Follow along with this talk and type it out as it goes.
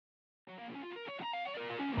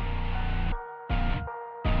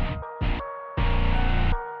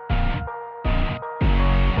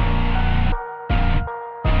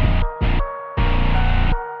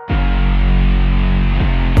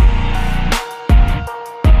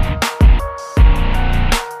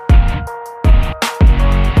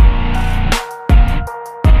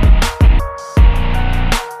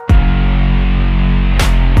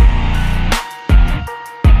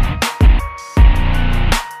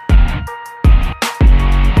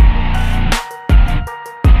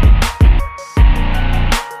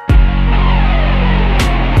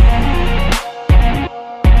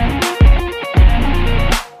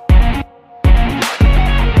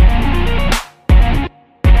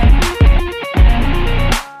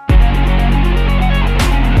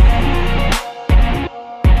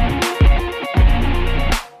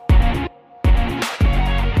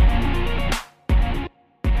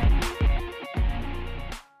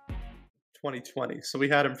2020. So we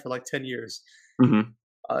had him for like 10 years. Hmm.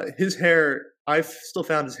 His hair, I've still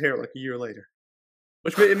found his hair like a year later,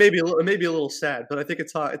 which it may be a little sad, but I think it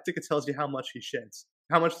tells you how much he sheds,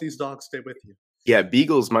 how much these dogs stay with you. Yeah,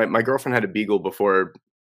 beagles. My girlfriend had a beagle before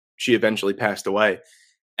she eventually passed away,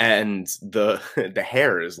 and the the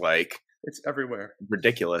hair is like It's everywhere.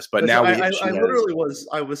 ridiculous. But Listen, now she I has. literally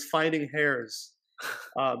I was finding hairs,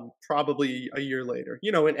 probably a year later,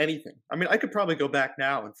 in anything. I mean, I could probably go back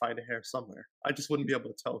now and find a hair somewhere. I just wouldn't be able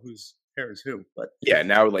to tell whose hair is who, but Yeah,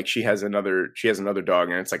 now like she has another dog,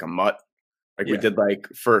 and it's like a mutt. Like we yeah. did like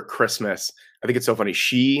for Christmas. I think it's so funny.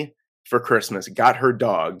 She for Christmas got her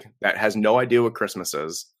dog that has no idea what Christmas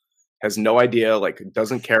is, has no idea, like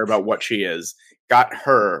doesn't care about what she is. Got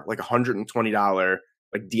her like $120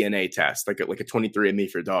 like DNA test, like a 23andMe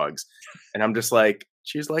for dogs. And I'm just like,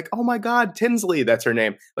 she's like, oh my God, Tinsley, that's her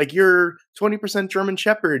name. Like you're 20% German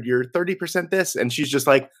Shepherd, you're 30% this, and she's just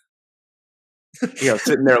like,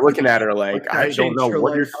 sitting there looking at her like, Like, that I don't changed know her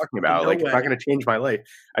what you're life talking in about. no Like, it's not way. going to change my life.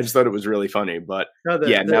 I just thought it was really funny. But No,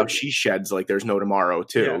 yeah, now she sheds like there's no tomorrow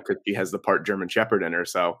too, yeah. because she has the part German Shepherd in her.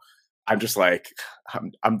 So I'm just like,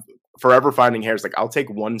 I'm forever finding hairs. Like, I'll take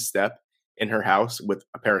one step in her house with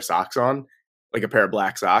a pair of socks on, like a pair of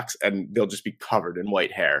black socks, and they'll just be covered in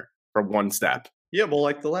white hair from one step. Yeah, well,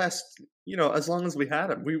 like the last, as long as we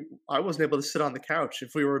had him, I wasn't able to sit on the couch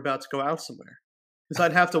if we were about to go out somewhere. Because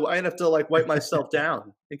I'd have to like wipe myself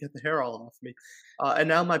down and get the hair all off me. And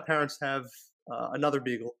now my parents have another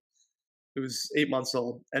beagle who's 8 months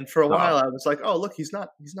old, and for a Oh, while I was like, oh look, he's not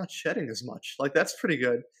shedding as much. Like that's pretty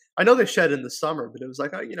good. I know they shed in the summer, but it was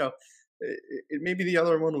like, maybe the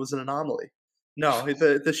other one was an anomaly. No,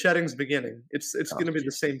 the shedding's beginning. It's oh, going to be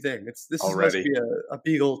the same thing. Must already. be a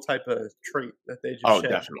beagle type of trait that they just Oh, shed.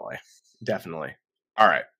 definitely. Definitely. All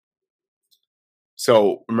right.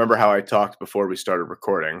 So remember how I talked before we started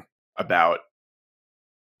recording about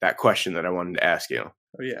that question that I wanted to ask you?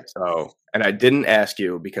 Oh yeah. So, and I didn't ask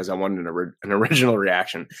you because I wanted an original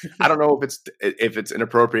reaction. I don't know if it's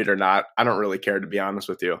inappropriate or not. I don't really care, to be honest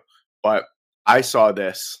with you. But I saw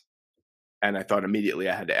this and I thought immediately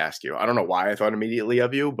I had to ask you. I don't know why I thought immediately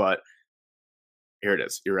of you, but here it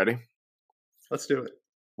is. You ready? Let's do it.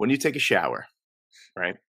 When you take a shower,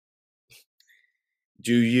 right?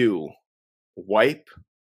 Do you wipe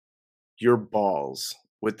your balls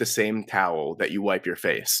with the same towel that you wipe your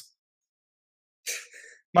face?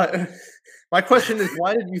 My my question is,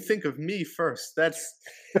 why did you think of me first? That's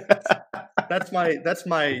my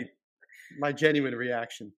genuine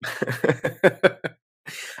reaction.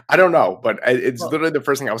 I don't know, but it's Well, literally the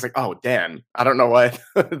first thing I was like, "Oh, Dan." I don't know why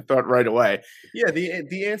I thought right away. yeah,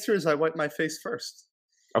 the answer is I wipe my face first.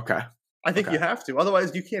 Okay, I think okay. you have to,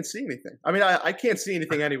 otherwise you can't see anything. I mean, I can't see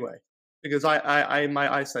anything anyway because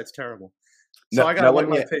my eyesight's terrible. So I Now gotta wipe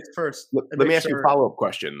my face first and let make me ask you a sure. follow-up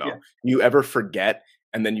question, Yeah. though. You ever forget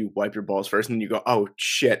and then you wipe your balls first and you go, "Oh,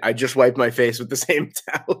 shit, I just wiped my face with the same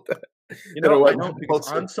towel that I I wiped my don't because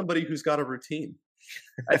balls with." I'm somebody who's got a routine.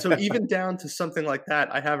 And so even down to something like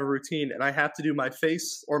that, I have a routine and I have to do my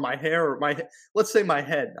face or my hair or let's say my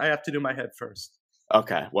head. I have to do my head first.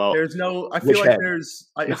 Okay, well, I feel which like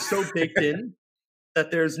head? it's so baked in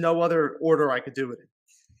that there's no other order I could do it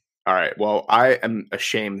All right, well, I am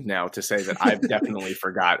ashamed now to say that I've in. definitely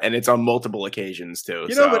forgot, and it's on multiple occasions too,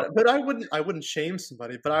 so But I wouldn't shame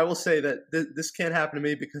somebody, but I will say that this can't happen to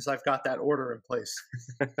me because I've got that order in place.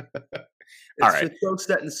 all It's right. just so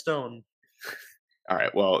set in stone. All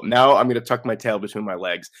right. Well, now I'm going to tuck my tail between my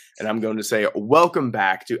legs and I'm going to say, welcome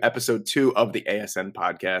back to episode 2 of the ASN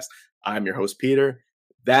podcast. I'm your host, Peter.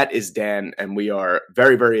 That is Dan, and we are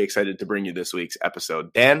very, very excited to bring you this week's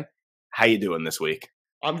episode. Dan, how you doing this week?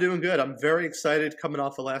 I'm doing good. I'm very excited coming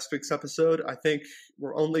off of last week's episode. I think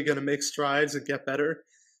we're only going to make strides and get better.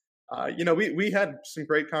 We had some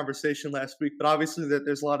great conversation last week, but obviously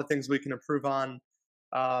there's a lot of things we can improve on.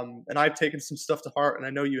 And I've taken some stuff to heart, and I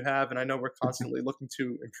know you have, and I know we're constantly looking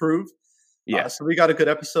to improve. Yeah, So we got a good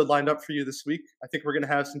episode lined up for you this week. I think we're going to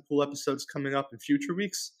have some cool episodes coming up in future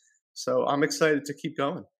weeks. So I'm excited to keep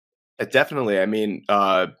going. definitely. I mean,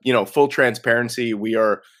 full transparency, we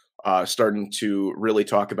are starting to really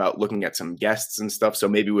talk about looking at some guests and stuff. So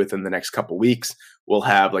maybe within the next couple weeks, we'll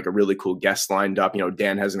have like a really cool guest lined up.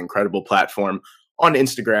 Dan has an incredible platform on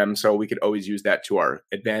Instagram, so we could always use that to our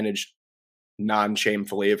advantage,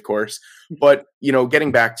 non-shamefully, of course. But,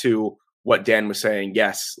 getting back to what Dan was saying,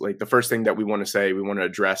 yes, like the first thing that we want to say, we want to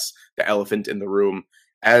address the elephant in the room.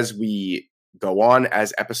 As we go on,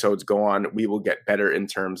 as episodes go on, we will get better in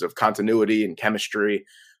terms of continuity and chemistry.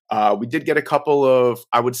 We did get a couple of,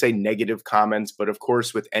 I would say, negative comments, but of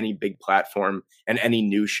course, with any big platform and any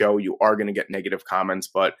new show, you are going to get negative comments.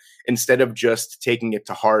 But instead of just taking it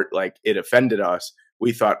to heart like it offended us,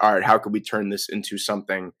 we thought, all right, how could we turn this into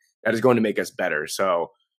something that is going to make us better?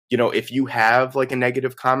 So, if you have like a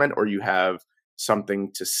negative comment or you have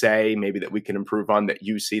something to say, maybe that we can improve on that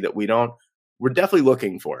you see that we don't, we're definitely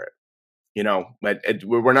looking for it. But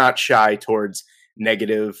we're not shy towards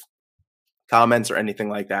negative comments or anything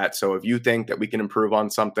like that. So if you think that we can improve on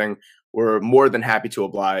something, we're more than happy to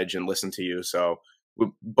oblige and listen to you. So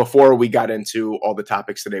before we got into all the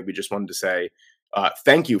topics today, we just wanted to say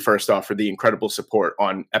thank you first off for the incredible support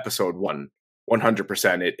on episode 100%.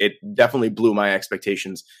 It definitely blew my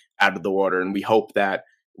expectations out of the water, and we hope that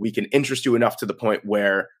we can interest you enough to the point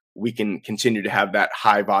where we can continue to have that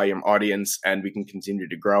high volume audience and we can continue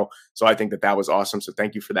to grow. So I think that was awesome. So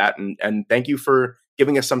thank you for that. And thank you for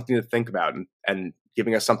giving us something to think about and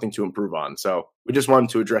giving us something to improve on. So we just wanted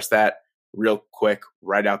to address that real quick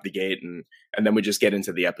right out the gate. And then we just get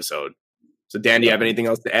into the episode. So Dan, do you have anything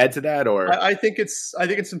else to add to that? Or I think it's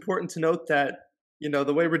important to note that,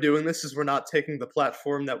 the way we're doing this is we're not taking the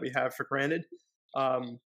platform that we have for granted.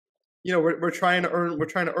 We're trying to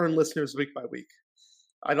earn listeners week by week.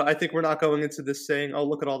 I think we're not going into this saying, "Oh,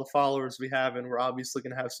 look at all the followers we have, and we're obviously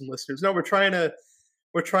going to have some listeners." No, we're trying to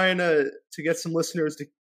get some listeners to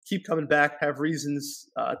keep coming back, have reasons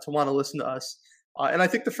to want to listen to us. And I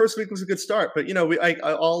think the first week was a good start. But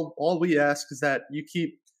all we ask is that you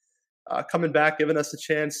keep coming back, giving us a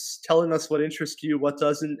chance, telling us what interests you, what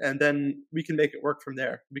doesn't, and then we can make it work from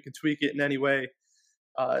there. We can tweak it in any way,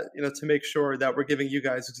 to make sure that we're giving you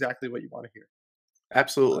guys exactly what you want to hear.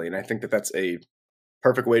 Absolutely, and I think that that's a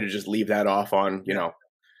perfect way to just leave that off on,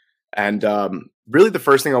 And really the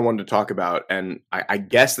first thing I wanted to talk about, and I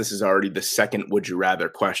guess this is already the second would you rather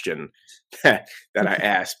question that I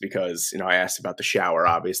asked, because, I asked about the shower,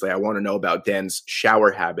 obviously. I want to know about Dan's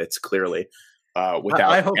shower habits, clearly,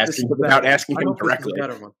 without asking him directly.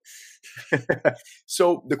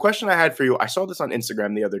 So the question I had for you, I saw this on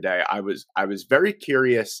Instagram the other day. I was very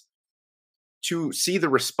curious to see the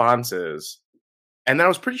responses. And then I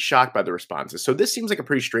was pretty shocked by the responses. So this seems like a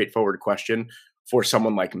pretty straightforward question for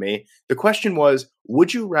someone like me. The question was,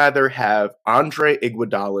 would you rather have Andre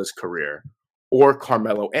Iguodala's career or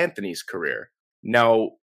Carmelo Anthony's career?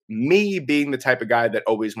 Now, me being the type of guy that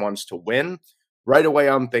always wants to win, right away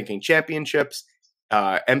I'm thinking championships,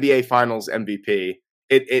 NBA Finals MVP.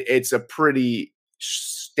 It's a pretty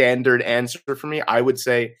standard answer for me. I would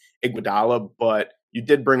say Iguodala, but you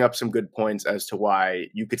did bring up some good points as to why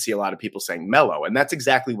you could see a lot of people saying Melo. And that's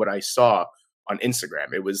exactly what I saw on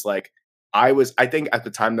Instagram. It was like, I think at the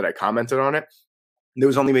time that I commented on it, there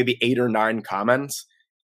was only maybe 8 or 9 comments.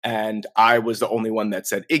 And I was the only one that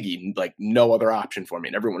said Iggy, like no other option for me.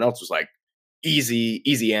 And everyone else was like,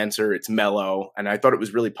 easy answer. It's Melo. And I thought it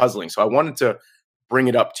was really puzzling. So I wanted to bring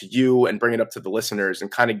it up to you and bring it up to the listeners and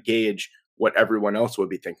kind of gauge what everyone else would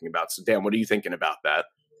be thinking about. So Dan, what are you thinking about that?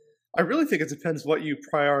 I really think it depends what you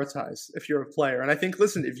prioritize if you're a player. And I think,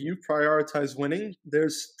 listen, if you prioritize winning,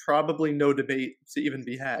 there's probably no debate to even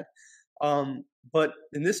be had. But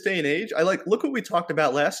in this day and age, look what we talked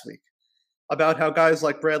about last week, about how guys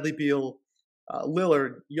like Bradley Beal,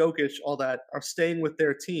 Lillard, Jokic, all that are staying with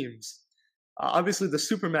their teams. Obviously,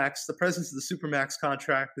 the presence of the Supermax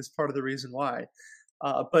contract is part of the reason why.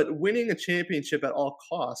 But winning a championship at all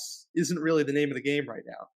costs isn't really the name of the game right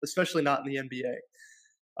now, especially not in the NBA.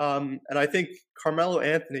 And I think Carmelo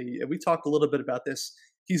Anthony, and we talked a little bit about this,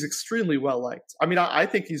 he's extremely well liked. I mean, I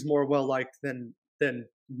think he's more well liked than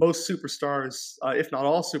most superstars, if not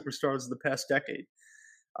all superstars of the past decade.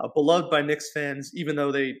 Beloved by Knicks fans, even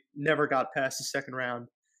though they never got past the second round.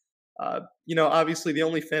 Obviously the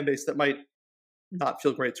only fan base that might not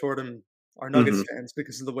feel great toward him are Nuggets fans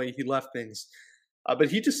because of the way he left things.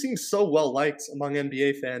 But he just seems so well liked among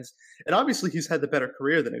NBA fans, and obviously he's had the better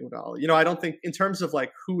career than Iguodala. I don't think in terms of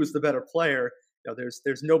like who is the better player,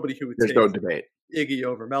 there's nobody who would take no debate Iggy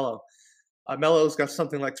over Melo. Melo's got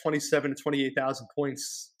something like 27 to 28,000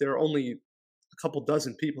 points. There are only a couple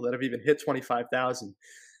dozen people that have even hit 25,000.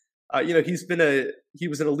 He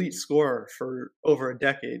was an elite scorer for over a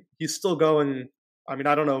decade. He's still going. I mean,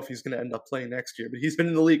 I don't know if he's going to end up playing next year, but he's been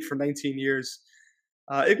in the league for 19 years.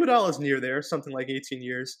 Iguodala is near there, something like 18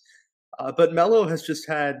 years. But Melo has just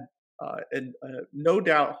had a no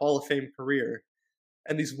doubt Hall of Fame career,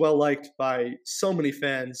 and he's well liked by so many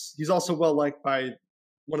fans. He's also well liked by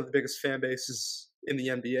one of the biggest fan bases in the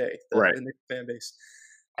NBA, the Knicks fan base.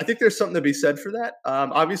 I think there's something to be said for that.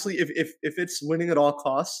 Obviously, if it's winning at all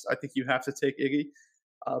costs, I think you have to take Iggy.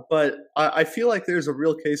 But I feel like there's a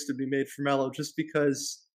real case to be made for Melo just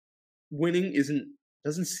because winning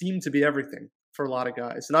doesn't seem to be everything for a lot of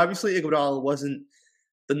guys. And obviously Iguodala wasn't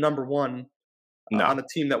the number one No. on a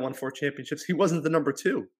team that won 4 championships. He wasn't the number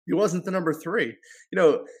two. He wasn't the number three.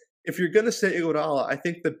 If you're going to say Iguodala, I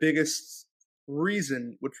think the biggest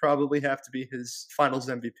reason would probably have to be his Finals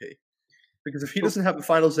MVP. Because if he doesn't have the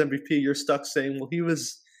Finals MVP, you're stuck saying, well, he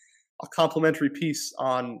was a complimentary piece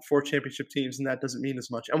on 4 championship teams, and that doesn't mean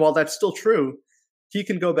as much. And while that's still true, he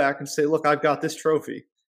can go back and say, look, I've got this trophy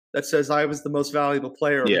that says I was the most valuable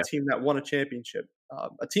player of a Yeah. team that won a championship.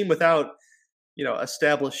 A team without,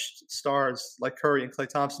 established stars like Curry and Klay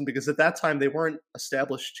Thompson, because at that time they weren't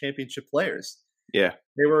established championship players. Yeah.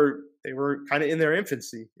 They were kind of in their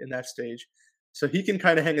infancy in that stage. So he can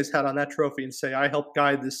kind of hang his hat on that trophy and say, I helped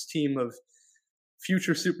guide this team of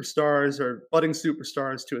future superstars or budding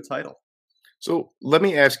superstars to a title. So let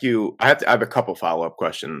me ask you, I have a couple follow-up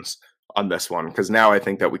questions on this one, because now I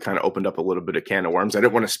think that we kind of opened up a little bit of can of worms. I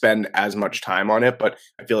didn't want to spend as much time on it, but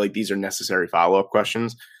I feel like these are necessary follow-up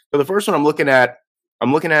questions. So the first one I'm looking at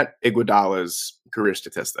Iguodala's career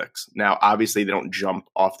statistics. Now, obviously they don't jump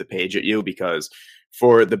off the page at you, because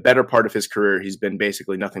for the better part of his career, he's been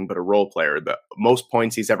basically nothing but a role player. The most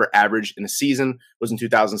points he's ever averaged in a season was in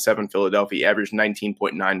 2007 Philadelphia. He averaged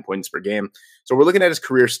 19.9 points per game. So we're looking at his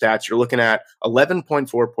career stats. You're looking at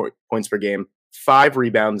 11.4 points per game, 5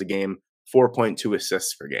 rebounds a game, 4.2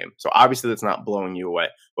 assists per game. So obviously that's not blowing you away.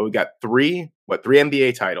 But we got three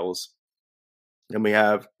NBA titles. And we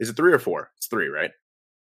have, is it 3 or 4? It's 3, right?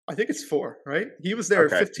 I think it's 4, right? He was there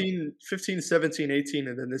Okay. 15, 17, 18,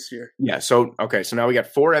 and then this year. Yeah. So now we got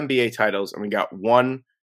 4 NBA titles and we got 1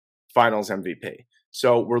 Finals MVP.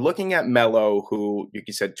 So we're looking at Melo, who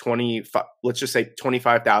you said 25, let's just say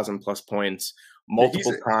 25,000 plus points,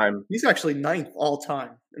 multiple time. He's actually 9th all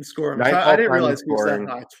time in scoring. I didn't realize he was that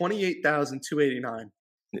high. 28,289.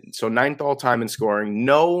 So 9th all time in scoring.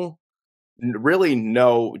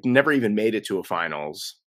 Never even made it to a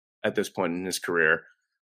finals at this point in his career.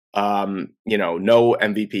 No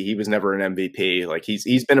MVP. He was never an MVP. Like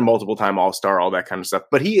he's been a multiple time All-Star, all that kind of stuff.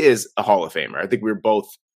 But he is a Hall of Famer. I think we're both.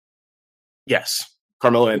 Yes,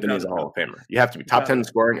 Carmelo Anthony is a Hall of Famer. You have to be top 10 in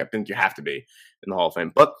scoring. I think you have to be in the Hall of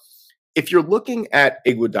Fame. But if you're looking at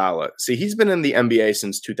Iguodala, see, he's been in the NBA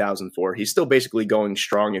since 2004. He's still basically going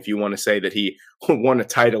strong. If you want to say that he won a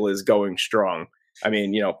title is going strong. I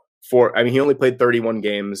mean, he only played 31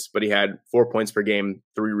 games, but he had 4 points per game,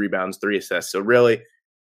 3 rebounds, 3 assists. So really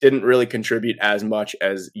didn't really contribute as much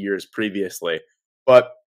as years previously.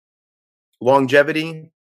 But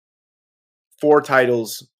longevity, 4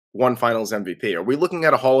 titles, 1 Finals MVP. Are we looking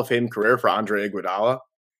at a Hall of Fame career for Andre Iguodala?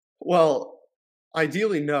 Well,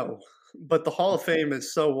 ideally, no. But the Hall of Fame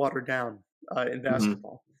is so watered down in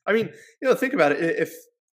basketball. I mean, think about it. If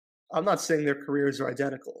I'm not saying their careers are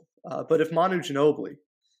identical, but if Manu Ginobili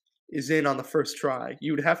is in on the first try,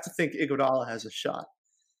 you would have to think Iguodala has a shot.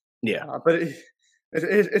 Yeah. But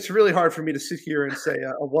it's really hard for me to sit here and say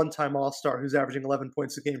a one-time All-Star who's averaging 11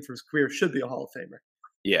 points a game for his career should be a Hall of Famer.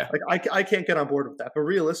 Yeah. Like I can't get on board with that. But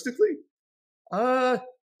realistically,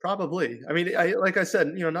 probably. I mean, like I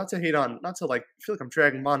said, not to feel like I'm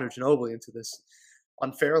dragging Manu Ginobili into this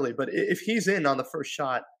unfairly, but if he's in on the first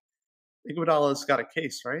shot, Iguodala's got a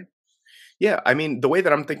case, right? Yeah, I mean, the way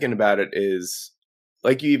that I'm thinking about it is,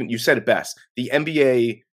 like you said it best. The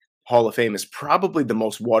NBA Hall of Fame is probably the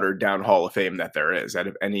most watered down Hall of Fame that there is out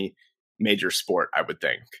of any major sport, I would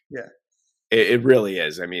think. Yeah. It really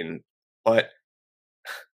is.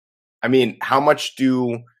 How much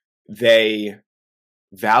do they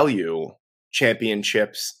value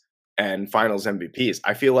championships and Finals MVPs?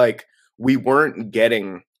 I feel like we weren't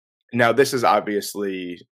getting. Now, this is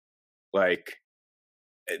obviously what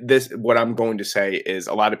I'm going to say is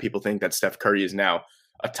a lot of people think that Steph Curry is now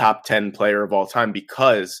a top 10 player of all time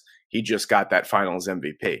because he just got that Finals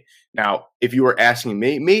MVP. Now, if you were asking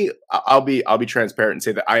me, I'll be transparent and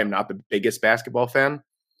say that I am not the biggest basketball fan.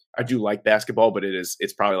 I do like basketball, but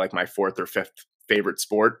it's probably like my 4th or 5th favorite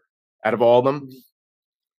sport out of all of them.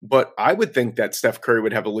 But I would think that Steph Curry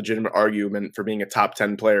would have a legitimate argument for being a top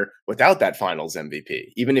 10 player without that Finals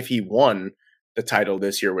MVP, even if he won the title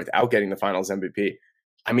this year without getting the Finals MVP.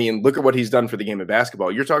 I mean, look at what he's done for the game of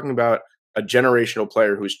basketball. You're talking about a generational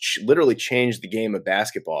player who's literally changed the game of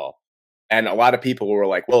basketball. And a lot of people were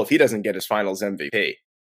like, well, if he doesn't get his Finals MVP,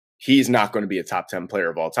 he's not going to be a top 10 player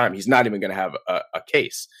of all time. He's not even going to have a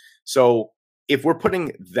case. So if we're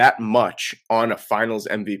putting that much on a Finals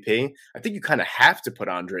MVP, I think you kind of have to put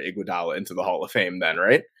Andre Iguodala into the Hall of Fame then,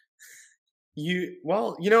 right?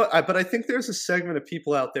 But I think there's a segment of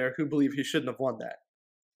people out there who believe he shouldn't have won that.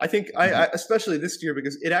 I think, I especially this year,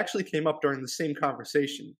 because it actually came up during the same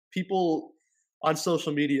conversation. People on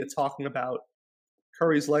social media talking about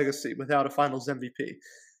Curry's legacy without a Finals MVP.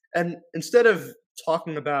 And instead of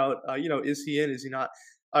talking about, is he in, is he not,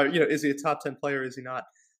 is he a top 10 player, is he not?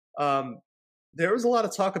 Um, there was a lot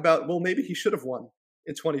of talk about, well, maybe he should have won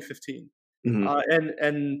in 2015. Hmm.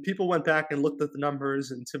 And people went back and looked at the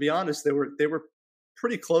numbers, and to be honest, they were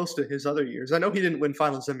pretty close to his other years. I know he didn't win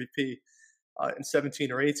Finals MVP in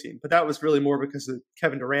 17 or 18, but that was really more because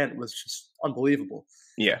Kevin Durant was just unbelievable.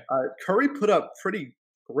 Yeah. Curry put up pretty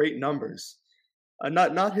great numbers.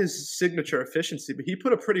 Not his signature efficiency, but he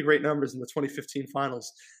put up pretty great numbers in the 2015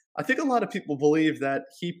 Finals. I think a lot of people believe that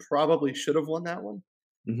he probably should have won that one.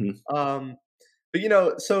 Hmm. Um,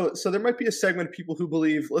 but so there might be a segment of people who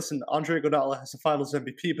believe, listen, Andre Iguodala has a Finals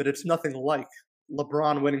MVP, but it's nothing like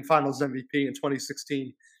LeBron winning Finals MVP in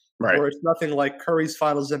 2016, Right. or it's nothing like Curry's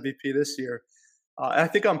Finals MVP this year. I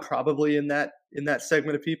think I'm probably in that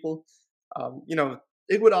segment of people.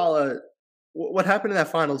 Iguodala. What happened in that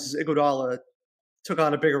Finals is Iguodala took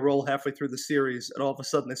on a bigger role halfway through the series, and all of a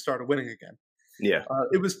sudden they started winning again. Yeah.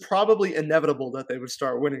 It was probably inevitable that they would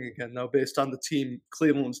start winning again, though, based on the team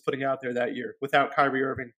Cleveland was putting out there that year, without Kyrie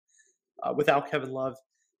Irving, without Kevin Love.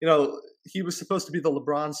 He was supposed to be the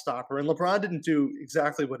LeBron stopper, and LeBron didn't do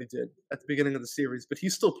exactly what he did at the beginning of the series, but he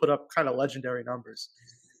still put up kind of legendary numbers.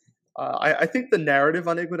 I think the narrative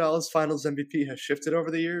on Iguodala's Finals MVP has shifted over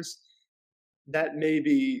the years. That may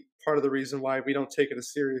be part of the reason why we don't take it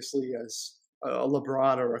as seriously as a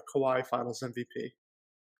LeBron or a Kawhi Finals MVP.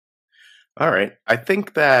 All right. I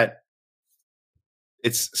think that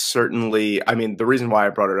it's certainly, I mean, the reason why I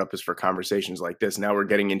brought it up is for conversations like this. Now we're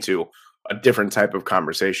getting into a different type of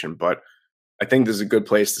conversation, but I think this is a good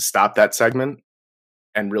place to stop that segment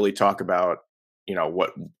and really talk about,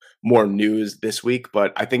 what more news this week.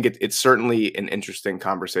 But I think it's certainly an interesting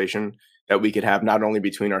conversation that we could have not only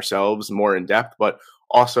between ourselves more in depth, but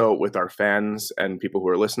also with our fans and people who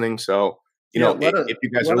are listening. So, Yeah, let us if you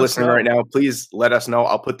guys are let us listening right know. now, please let us know.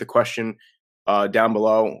 I'll put the question down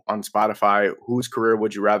below on Spotify. Whose career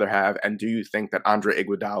would you rather have? And do you think that Andre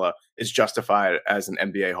Iguodala is justified as an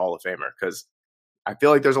NBA Hall of Famer? Because I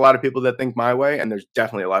feel like there's a lot of people that think my way, and there's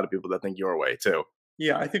definitely a lot of people that think your way too.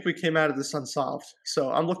 Yeah, I think we came out of this unsolved. So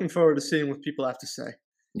I'm looking forward to seeing what people have to say.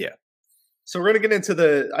 Yeah. So we're gonna get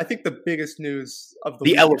into I think the biggest news of the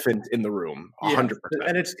The weekend. elephant in the room, Yeah, 100%.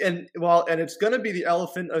 and it's gonna be the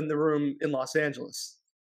elephant in the room in Los Angeles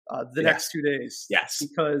the Yes. next 2 days, Yes.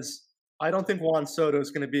 because I don't think Juan Soto is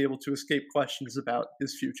going to be able to escape questions about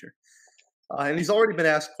his future. And he's already been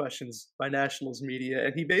asked questions by Nationals media,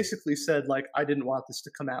 and he basically said, like, I didn't want this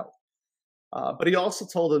to come out. But he also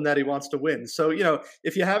told them that he wants to win. So,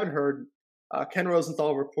 if you haven't heard, Ken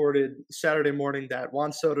Rosenthal reported Saturday morning that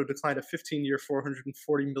Juan Soto declined a 15-year,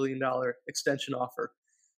 $440 million extension offer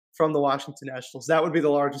from the Washington Nationals. That would be the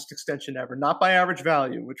largest extension ever, not by average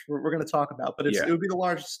value, which we're going to talk about, but Yeah. it would be the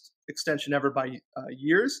largest extension ever by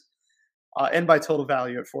years, and by total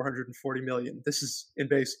value at $440 million. This is in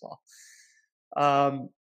baseball.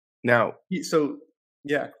 Now, So,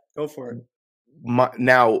 yeah, go for it.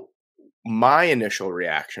 my initial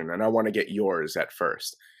reaction, and I want to get yours at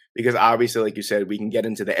first, because obviously, like you said, we can get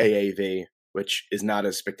into the AAV, which is not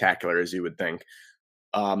as spectacular as you would think.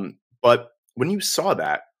 But when you saw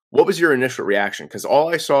that, what was your initial reaction? Because all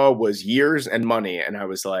I saw was years and money, and I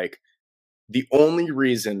was like, the only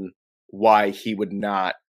reason why he would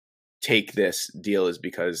not take this deal is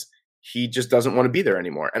because he just doesn't want to be there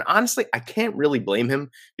anymore. And honestly, I can't really blame him,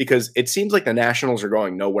 because it seems like the Nationals are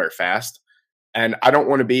going nowhere fast. And I don't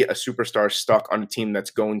want to be a superstar stuck on a team that's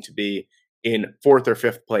going to be in fourth or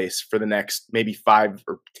fifth place for the next maybe 5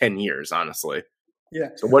 or 10 years, honestly. Yeah.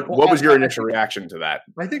 So what Well, was your I initial think reaction to that?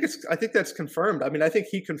 I think that's confirmed. I mean, I think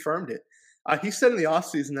he confirmed it. He said in the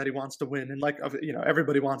offseason that he wants to win, and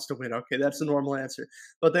everybody wants to win. Okay, that's the normal answer.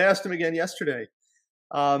 But they asked him again yesterday,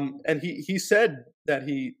 and he said that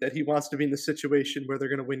he wants to be in the situation where they're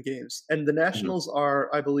going to win games. And the Mhm. Nationals are,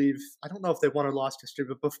 I believe, I don't know if they won or lost history,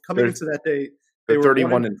 but coming They're into that day, they they're were one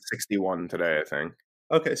 31 and and 61 today, I think.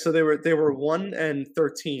 okay, so they were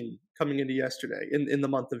 1-13 coming into yesterday in the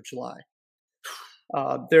month of July.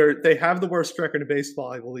 They have the worst record in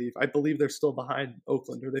baseball, I believe. I believe they're still behind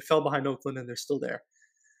Oakland, or they fell behind Oakland, and they're still there.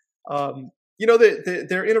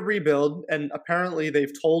 They're in a rebuild, and apparently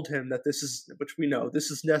they've told him that this is, which we know,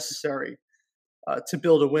 this is necessary to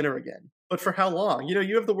build a winner again. But for how long?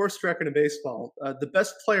 You have the worst record in baseball. The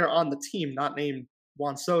best player on the team, not named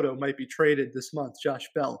Juan Soto, might be traded this month, Josh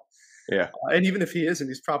Bell. Yeah. And even if he isn't,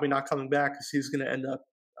 he's probably not coming back because he's going to end up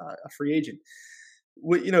a free agent.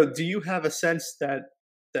 Do you have a sense that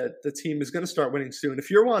the team is going to start winning soon? If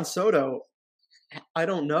you're Juan Soto, I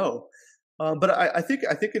don't know. But I think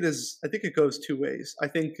it is. I think it goes two ways. I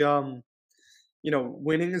think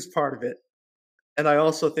winning is part of it, and I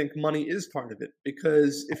also think money is part of it.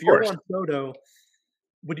 Because Of if you're course. Juan Soto,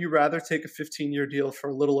 would you rather take a 15-year deal for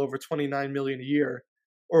a little over 29 million a year,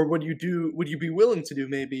 or would you be willing to do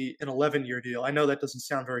maybe an 11-year deal? I know that doesn't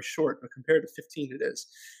sound very short, but compared to 15, it is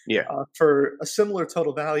Yeah. for a similar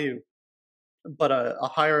total value, but a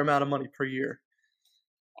higher amount of money per year.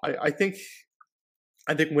 I think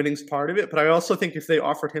winning's part of it, but I also think if they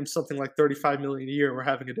offered him something like 35 million a year, we're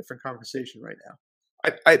having a different conversation right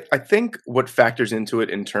now. I think what factors into it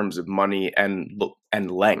in terms of money and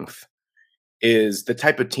length is the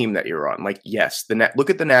type of team that you're on. Like, yes,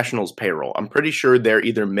 look at the Nationals payroll. I'm pretty sure they're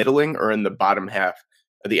either middling or in the bottom half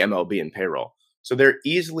of the MLB in payroll. So they're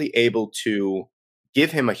easily able to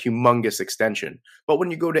give him a humongous extension. But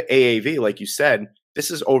when you go to AAV, like you said,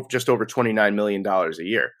 this is just over $29 million a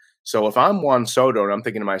year. So if I'm Juan Soto and I'm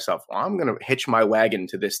thinking to myself, well, I'm going to hitch my wagon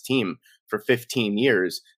to this team for 15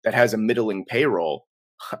 years that has a middling payroll,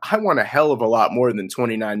 I want a hell of a lot more than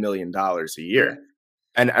 $29 million a Yeah. year.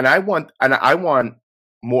 And I want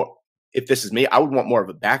more. If this is me, I would want more of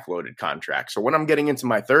a backloaded contract. So when I'm getting into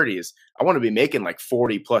my 30s, I want to be making like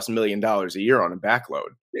 $40+ million a year on a backload.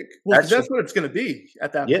 Well, because That's that's just, what it's going to be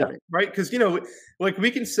at that yeah. point, right? Because like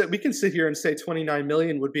we can sit here and say 29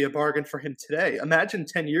 million would be a bargain for him today. Imagine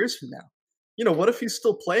 10 years from now. What if he's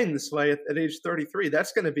still playing this way at age 33?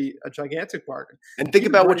 That's going to be a gigantic bargain. And think He was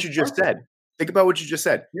about what already you just starting. said. Think about what you just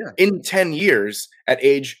said. Yeah, In 10 years at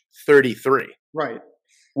age 33, right.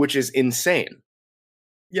 which is insane.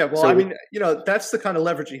 Yeah, well, I So mean, that's the kind of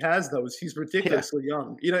leverage he has, though, is he's yeah, ridiculously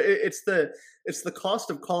young. It's the cost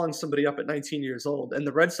of calling somebody up at 19 years old, and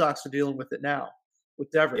the Red Sox are dealing with it now with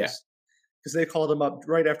yeah. Devers because they called him up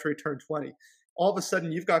right after he turned 20. All of a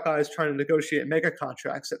sudden, you've got guys trying to negotiate mega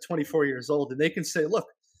contracts at 24 years old, and they can say, "Look,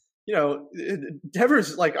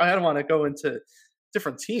 Devers, like, I don't want to go into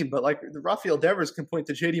different team, but like Rafael Devers can point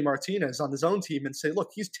to JD Martinez on his own team and say, look,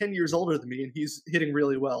 he's 10 years older than me and he's hitting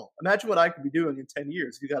really well. Imagine what I could be doing in 10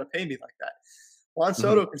 years. You got to pay me like that." Juan Mhm.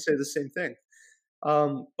 Soto can say the same thing.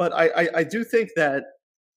 But I do think that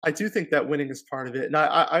winning is part of it. And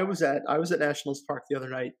I was at Nationals Park the other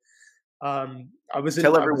night. I was in I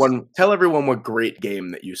was Tell everyone what great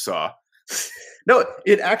game that you saw. No,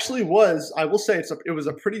 it actually was. I will say it was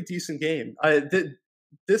a pretty decent game.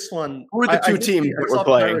 This one, Who are the I two did see. teams I that were saw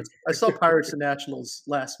playing? Pirates. I saw Pirates and Nationals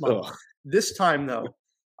last month. Ugh. This time, though,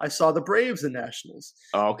 I saw the Braves and Nationals,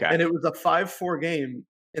 Oh, okay. and it was a 5-4 game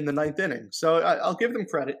in the ninth inning. So I'll give them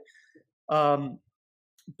credit. Um,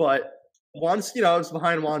 but once I was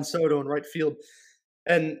behind Juan Soto in right field,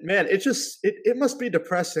 and man, it must be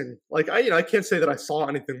depressing. Like I can't say that I saw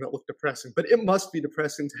anything that looked depressing, but it must be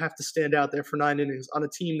depressing to have to stand out there for 9 innings on a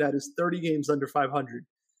team that is 30 games under 500,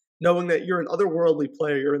 knowing that you're an otherworldly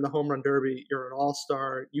player, you're in the home run derby, you're an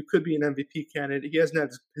all-star, you could be an MVP candidate. He hasn't had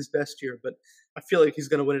his best year, but I feel like he's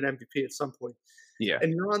going to win an MVP at some point. Yeah.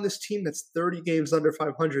 And you're on this team that's 30 games under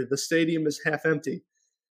 500. The stadium is half empty.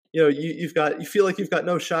 You feel like you've got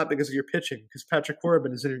no shot because of your pitching because Patrick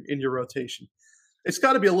Corbin is in your rotation. It's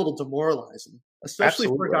got to be a little demoralizing, especially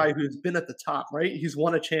for a Absolutely. guy who's been at the top, right? He's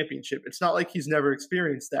won a championship. It's not like he's never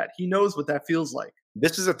experienced that. He knows what that feels like.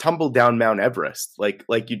 This is a tumble down Mount Everest. I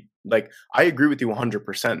agree with you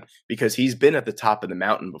 100% because he's been at the top of the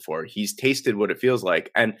mountain before. He's tasted what it feels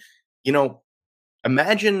like. And you know,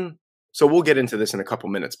 imagine, so we'll get into this in a couple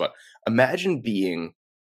minutes, but imagine being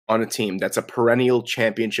on a team that's a perennial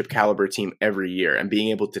championship caliber team every year and being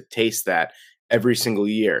able to taste that every single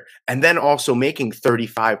year and then also making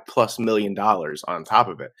 $35+ million on top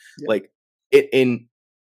of it. Yeah. Like it in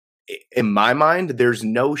my mind, there's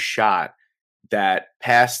no shot that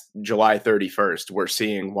past July 31st, we're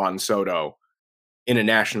seeing Juan Soto in a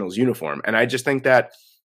Nationals uniform. And I think that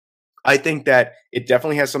it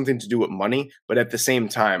definitely has something to do with money, but at the same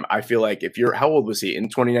time, I feel like how old was he in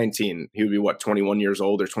 2019? He would be what, 21 years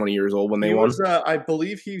old or 20 years old when they He won? was, I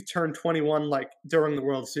believe he turned 21 like during the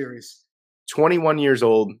World Series. 21 years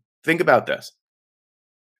old. Think about this.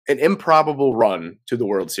 An improbable run to the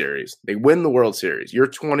World Series. They win the World Series. You're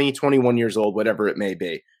 20, 21 years old, whatever it may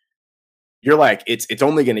be. You're like, it's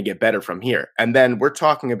only going to get better from here. And then we're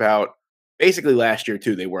talking about basically last year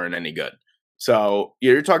too, they weren't any good. So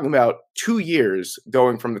you're talking about 2 years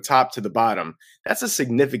going from the top to the bottom. That's a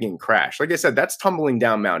significant crash. Like I said, that's tumbling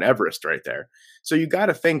down Mount Everest right there. So you got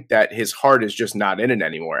to think that his heart is just not in it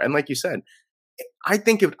anymore. And like you said, I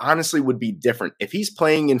think it honestly would be different if he's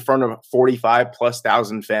playing in front of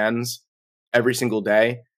 45,000+ fans every single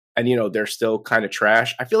day and, they're still kind of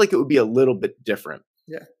trash. I feel like it would be a little bit different.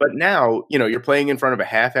 Yeah. But now, you're playing in front of a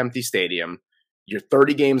half empty stadium. You're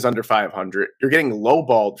 30 games under 500. You're getting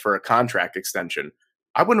lowballed for a contract extension.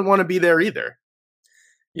 I wouldn't want to be there either.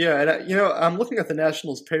 Yeah, and I'm looking at the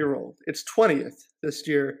Nationals payroll. It's 20th this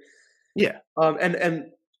year. Yeah. And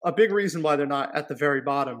a big reason why they're not at the very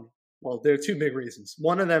bottom. Well, there are two big reasons.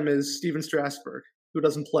 One of them is Steven Strasburg, who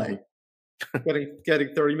doesn't play,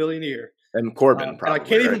 getting 30 million a year. And Corbin, And I probably.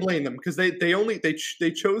 can't even blame them because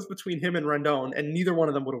they chose between him and Rendon, and neither one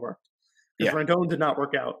of them would have worked because Yeah. Rendon did not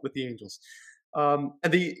work out with the Angels. And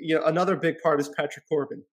another big part is Patrick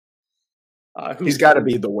Corbin. He's got to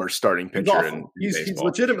be the worst starting He's pitcher in awful. He's baseball.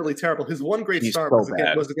 legitimately terrible. His one great He's start so was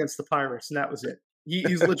bad. against the Pirates, and that was it.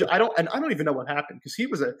 He's legit. I don't even know what happened because he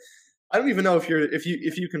was a. I don't even know if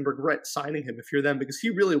you can regret signing him if you're them because he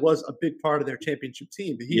really was a big part of their championship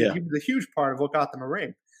team. He was a huge part of what got them a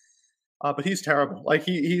ring. But he's terrible. Like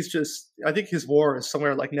he's just. I think his WAR is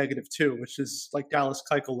somewhere like -2, which is like Dallas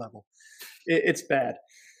Keuchel level. It's bad.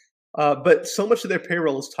 But so much of their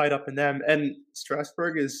payroll is tied up in them, and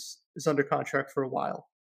Strasburg is under contract for a while.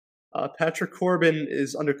 Patrick Corbin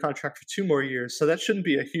is under contract for 2 more years, so that shouldn't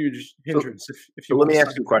be a huge hindrance. If you So let want me to ask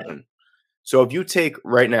sign you a him. question. So if you take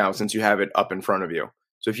right now, since you have it up in front of you,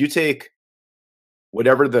 so if you take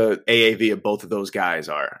whatever the AAV of both of those guys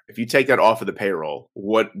are, if you take that off of the payroll,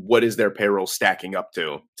 what is their payroll stacking up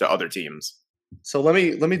to other teams? So let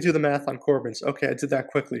me do the math on Corbin's. Okay, I did that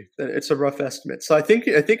quickly. It's a rough estimate. So I think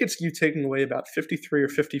it's you taking away about 53 or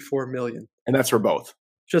 54 million And that's for both.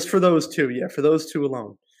 just for those two. Yeah, for those two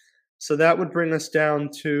alone. So that would bring us down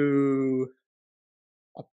to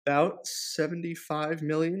about 75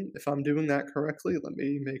 million, if I'm doing that correctly. Let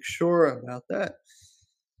me make sure about that.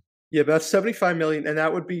 Yeah, about 75 million, and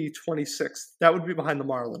that would be 26th. That would be behind the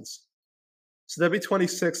Marlins. So that'd be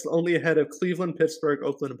 26th, only ahead of Cleveland, Pittsburgh,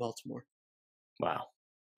 Oakland, and Baltimore. Wow.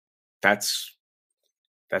 That's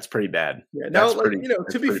pretty bad. Yeah. Now, That's like, pretty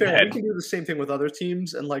to be fair, bad. we can do the same thing with other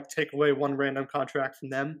teams and like take away one random contract from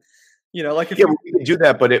them. Like if Yeah, we can do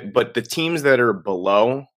that, but the teams that are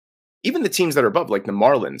below, even the teams that are above, like the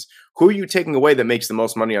Marlins, who are you taking away that makes the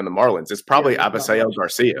most money on the Marlins? It's probably there's not Abisail much.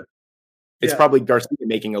 Garcia. It's Yeah. probably Garcia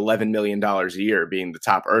making $11 million a year being the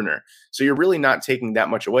top earner. So you're really not taking that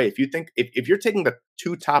much away. If you think if you're taking the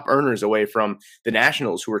 2 top earners away from the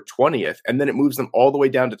Nationals, who are 20th, and then it moves them all the way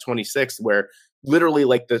down to 26th, where literally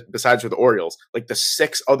like besides for the Orioles, like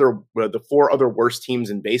the 4 other worst teams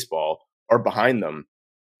in baseball are behind them.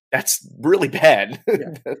 That's really bad.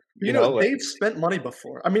 Yeah. They've spent money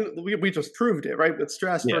before. I mean, we just proved it, right? With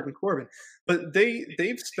Strasburg and Corbin. But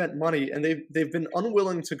they've spent money and they've been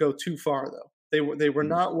unwilling to go too far though. They were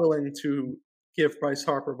not willing to give Bryce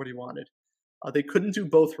Harper what he wanted. They couldn't do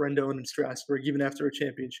both Rendon and Strasburg even after a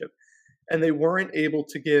championship. And they weren't able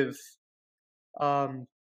to give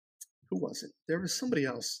who was it? There was somebody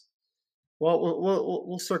else. Well,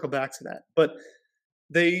 we'll circle back to that. But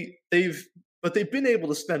they've been able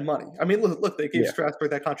to spend money. I mean, look, they gave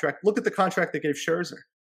Strasburg that contract. Look at the contract they gave Scherzer.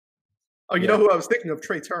 Oh, you know who I was thinking of?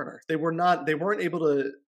 Trey Turner. They weren't able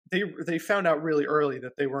to. They found out really early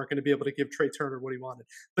that they weren't going to be able to give Trey Turner what he wanted.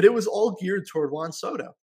 But it was all geared toward Juan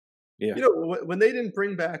Soto. Yeah. When they didn't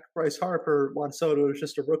bring back Bryce Harper, Juan Soto was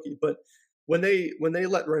just a rookie. But when they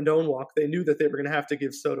let Rendon walk, they knew that they were going to have to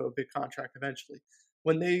give Soto a big contract eventually.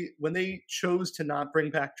 When they chose to not bring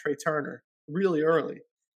back Trey Turner really early,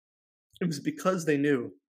 it was because they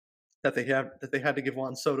knew that they had to give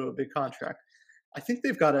Juan Soto a big contract. I think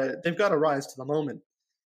they've got to rise to the moment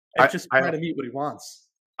and just try to meet what he wants.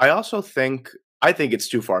 I think it's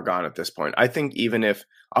too far gone at this point. I think even if,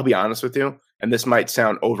 I'll be honest with you, and this might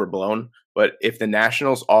sound overblown, but if the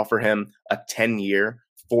Nationals offer him a 10-year,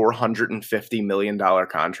 $450 million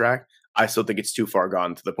contract, I still think it's too far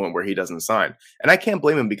gone to the point where he doesn't sign. And I can't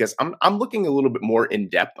blame him because I'm looking a little bit more in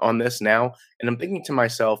depth on this now, and I'm thinking to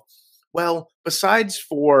myself, well, besides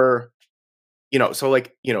for, so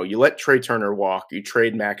like, you let Trey Turner walk, you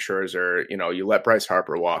trade Max Scherzer, you let Bryce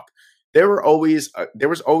Harper walk. There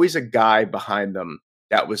was always a guy behind them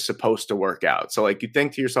that was supposed to work out. So like you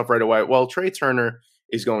think to yourself right away, well, Trey Turner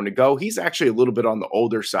is going to go. He's actually a little bit on the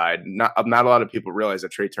older side. Not a lot of people realize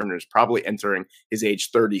that Trey Turner is probably entering his age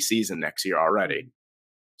 30 season next year already.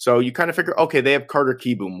 So you kind of figure, okay, they have Carter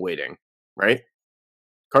Kieboom waiting, right?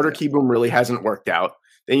 Carter Kieboom really hasn't worked out.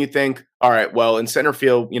 Then you think, all right, well, in center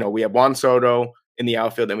field, we have Juan Soto. In the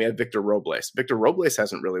outfield, then we have Victor Robles. Victor Robles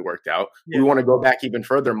hasn't really worked out. We want to go back even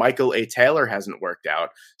further. Michael A. Taylor hasn't worked out.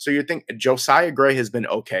 So you think Josiah Gray has been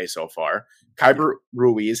okay so far. Kyber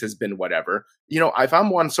Ruiz has been whatever. If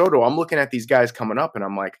I'm Juan Soto, I'm looking at these guys coming up, and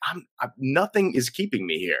I'm like, nothing is keeping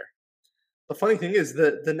me here. The funny thing is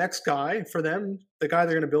that the next guy for them, the guy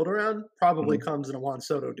they're going to build around, probably comes in a Juan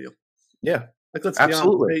Soto deal. Yeah. Like, let's be honest,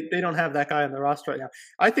 Absolutely. they don't have that guy on the roster right now.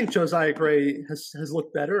 I think Josiah Gray has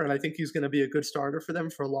looked better, and I think he's going to be a good starter for them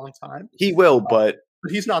for a long time. He will, but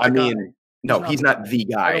But he's not I the guy. mean, He's no, not he's the not guy.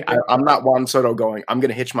 the I guy. don't think I'm so. not Juan Soto going, I'm going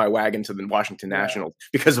to hitch my wagon to the Washington Yeah. Nationals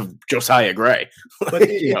because of Josiah Gray. But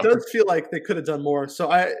it does feel like they could have done more. So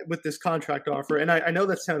with this contract offer, and I know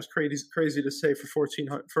that sounds crazy to say for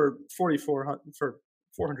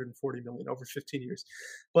 440 million over 15 years,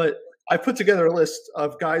 but I put together a list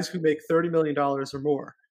of guys who make $30 million or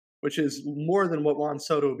more, which is more than what Juan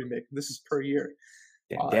Soto would be making. This is per year.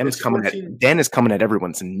 Dan is It's coming 14. Dan is coming at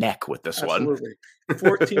everyone's neck with this one. Absolutely,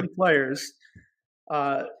 14 players.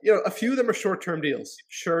 A few of them are short-term deals.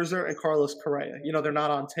 Scherzer and Carlos Correa. They're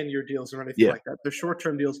not on 10-year deals or anything Yeah. like that. They're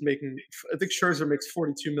short-term deals making. I think Scherzer makes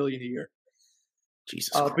 $42 million a year. Jesus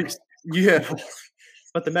But Christ. yeah,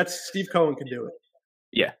 but the Mets, Steve Cohen can do it.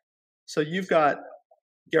 Yeah. So you've got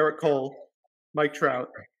Garrett Cole, Mike Trout,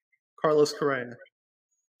 Carlos Correa,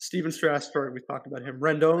 Steven Strasburg. We talked about him.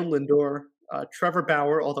 Rendon, Lindor, Trevor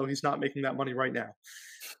Bauer, although he's not making that money right now.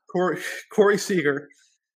 Corey Seager.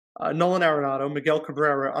 Nolan Arenado, Miguel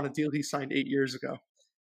Cabrera on a deal he signed 8 years ago.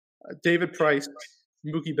 David Price,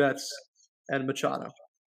 Mookie Betts, and Machado.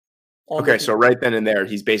 Okay, so right then and there,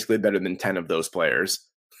 he's basically better than 10 of those players.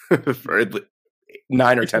 For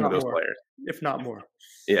 9 or 10 of those players. If not more.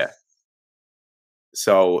 Yeah.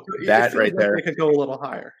 So that right there. They could go a little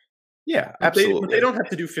higher. Yeah, absolutely. But they don't have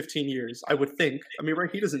to do 15 years, I would think. I mean,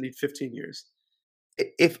 he doesn't need 15 years.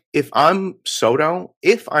 If I'm Soto,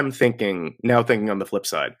 if I'm thinking on the flip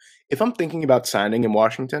side, if I'm thinking about signing in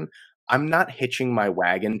Washington, I'm not hitching my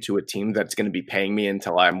wagon to a team that's going to be paying me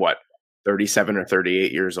until I'm 37 or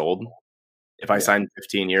 38 years old if I sign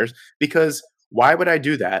 15 years, because why would I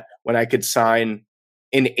do that when I could sign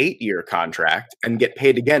an 8-year contract and get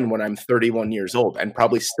paid again when I'm 31 years old and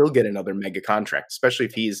probably still get another mega contract, especially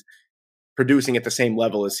if he's producing at the same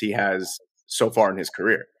level as he has so far in his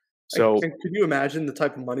career. So could you imagine the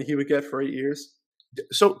type of money he would get for 8 years?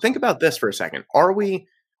 So think about this for a second. Are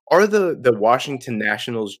the Washington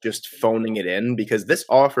Nationals just phoning it in? Because this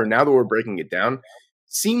offer, now that we're breaking it down,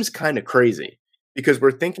 seems kind of crazy. Because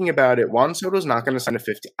we're thinking about it, Juan Soto's not going to sign a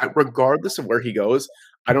 15. Regardless of where he goes,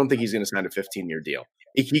 I don't think he's going to sign a 15-year deal.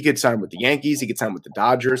 He could sign with the Yankees, he could sign with the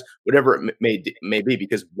Dodgers, whatever it may be.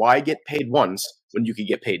 Because why get paid once when you could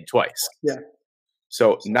get paid twice? Yeah.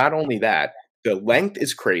 So not only that, the length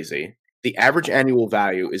is crazy. The average annual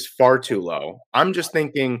value is far too low. I'm just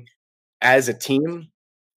thinking, as a team,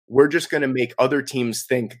 we're just going to make other teams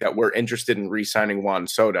think that we're interested in re-signing Juan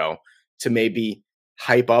Soto to maybe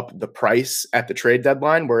hype up the price at the trade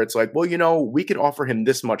deadline, where it's like, well, we could offer him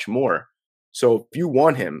this much more. So if you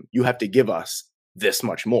want him, you have to give us this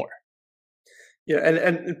much more. Yeah,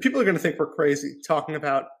 and people are going to think we're crazy talking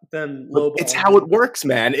about them lowballing. It's how it works,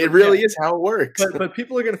 man. It really is how it works. But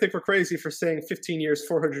people are going to think we're crazy for saying 15 years,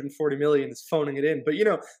 440 million is phoning it in.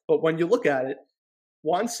 But when you look at it,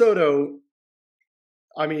 Juan Soto,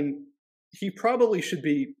 I mean, he probably should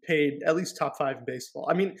be paid at least top 5 in baseball.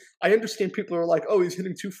 I mean, I understand people are like, oh, he's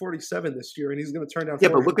hitting 247 this year and he's going to turn down. Yeah,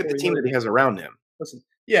 but look at the team that he has around him. Listen,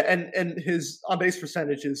 yeah, and his on-base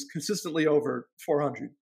percentage is consistently over 400.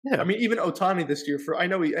 Yeah. I mean, even Ohtani this year, I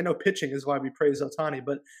know pitching is why we praise Ohtani,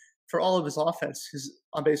 but for all of his offense, his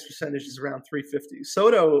on-base percentage is around 350.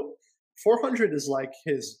 Soto, 400 is like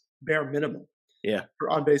his bare minimum. Yeah. For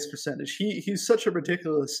on-base percentage. He's such a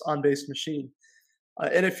ridiculous on-base machine.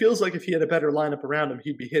 And it feels like if he had a better lineup around him,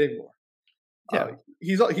 he'd be hitting more. Yeah.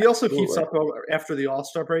 He also keeps up after the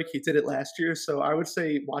All-Star break. He did it last year, so I would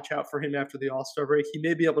say watch out for him after the All-Star break. He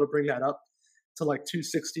may be able to bring that up to like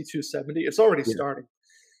 260, 270. It's already starting.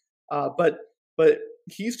 But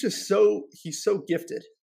he's just so gifted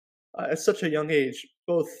at such a young age,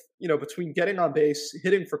 both, between getting on base,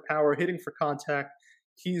 hitting for power, hitting for contact.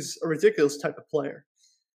 He's a ridiculous type of player.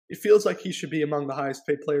 It feels like he should be among the highest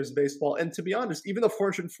paid players in baseball. And to be honest, even though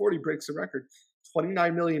 440 breaks a record,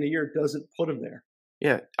 $29 million a year doesn't put him there.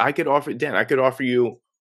 Yeah, I could offer you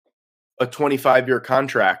a 25-year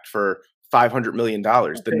contract for $500 million.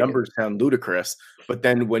 The numbers sound ludicrous, but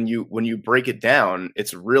then when you break it down,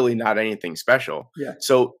 it's really not anything special. Yeah.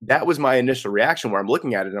 So that was my initial reaction where I'm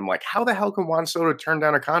looking at it and I'm like, how the hell can Juan Soto turn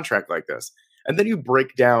down a contract like this? And then you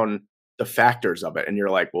break down the factors of it and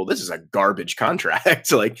you're like, well, this is a garbage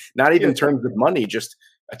contract. Like, not even in terms of money, just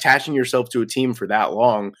attaching yourself to a team for that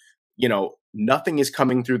long, nothing is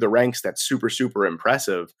coming through the ranks that's super, super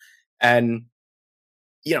impressive. And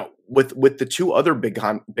with the two other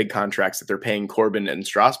big contracts that they're paying Corbin and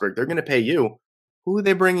Strasburg, they're going to pay you. Who are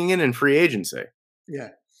they bringing in free agency? Yeah.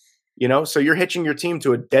 So you're hitching your team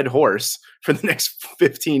to a dead horse for the next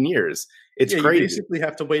 15 years. It's Yeah, you crazy. basically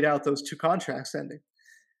have to wait out those 2 contracts ending.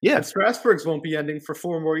 Yeah. And Strasburg's won't be ending for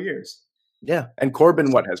 4 more years. Yeah. And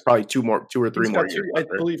Corbin, what, has probably 2 or 3 He's more got years 2, I left,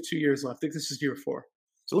 right? believe, 2 years left. I think this is year 4.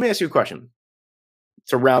 So let me ask you a question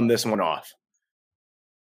to round this one off.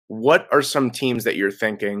 What are some teams that you're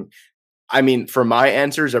thinking? I mean, for my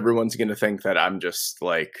answers, everyone's going to think that I'm just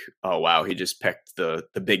like, oh, wow, he just picked the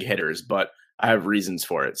big hitters, but I have reasons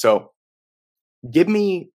for it. So give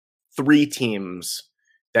me 3 teams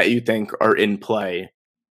that you think are in play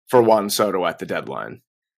for Juan Soto at the deadline.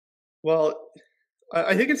 Well,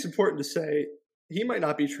 I think it's important to say he might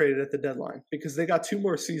not be traded at the deadline because they got 2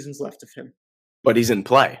 more seasons left of him. But he's in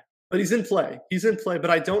play. But he's in play. He's in play, but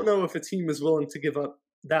I don't know if a team is willing to give up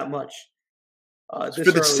that much this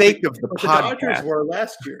For the early. sake of the But the Dodgers podcast. were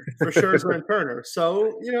last year for Scherzer and Turner.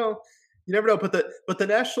 So, you never know. But the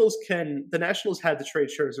Nationals had to trade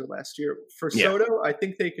Scherzer last year. For Yeah. Soto, I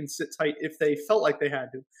think they can sit tight if they felt like they had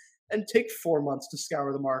to, and take 4 months to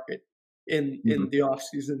scour the market in the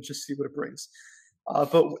offseason and just see what it brings.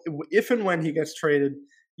 But if and when he gets traded,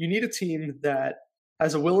 you need a team that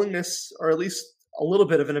has a willingness or at least a little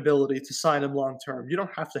bit of an ability to sign him long term. You don't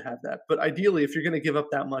have to have that, but ideally, if you're going to give up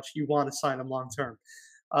that much, you want to sign him long term,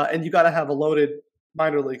 and you got to have a loaded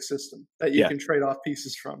minor league system that you can trade off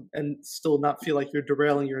pieces from and still not feel like you're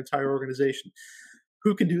derailing your entire organization.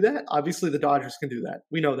 Who can do that? Obviously, the Dodgers can do that.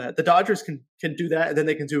 We know that the Dodgers can do that, and then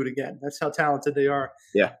they can do it again. That's how talented they are.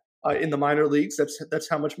 Yeah. In the minor leagues, that's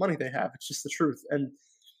how much money they have. It's just the truth. And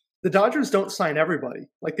the Dodgers don't sign everybody.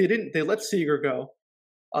 Like they didn't. They let Seager go.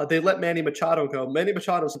 They let Manny Machado go. Manny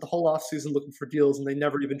Machado spent the whole offseason looking for deals, and they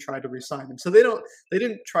never even tried to re-sign him. So they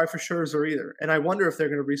didn't try for Scherzer either. And I wonder if they're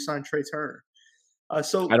going to re-sign Trey Turner.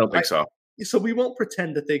 So I don't think so. So we won't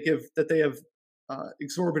pretend that they have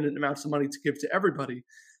exorbitant amounts of money to give to everybody.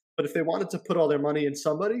 But if they wanted to put all their money in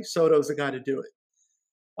somebody, Soto's the guy to do it.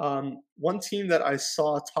 One team that I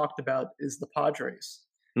saw talked about is the Padres.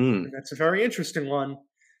 And that's a very interesting one.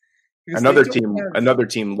 Another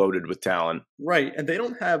team loaded with talent. Right, and they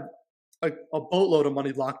don't have a boatload of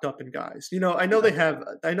money locked up in guys. I know they have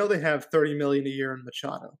 $30 million a year in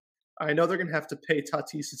Machado. I know they're going to have to pay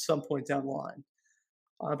Tatis at some point down the line.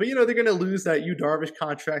 But they're going to lose that Yu Darvish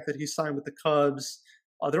contract that he signed with the Cubs.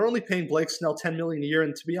 They're only paying Blake Snell $10 million a year,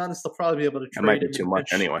 and to be honest, they'll probably be able to trade. That might be too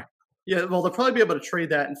much anyway. Yeah, well, they'll probably be able to trade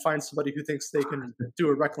that and find somebody who thinks they can do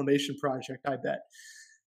a reclamation project. I bet.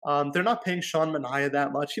 They're not paying Sean Manaea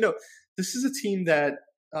that much. This is a team that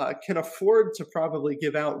can afford to probably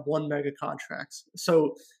give out 1 mega contract.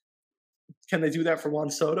 So, can they do that for Juan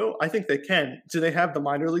Soto? I think they can. Do they have the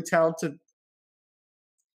minor league talent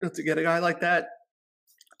to get a guy like that?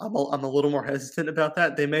 I'm a little more hesitant about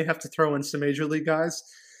that. They may have to throw in some major league guys.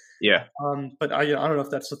 Yeah. But I don't know if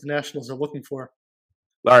that's what the Nationals are looking for.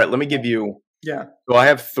 All right, let me give you. Yeah. Well, I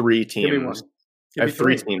have 3 teams. Give me one. I have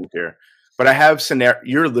 3 teams here, but I have scenario.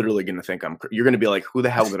 You're literally going to think you're going to be like, who the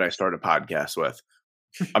hell did I start a podcast with?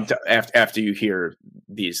 After you hear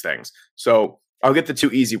these things. So I'll get the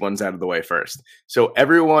 2 easy ones out of the way first. So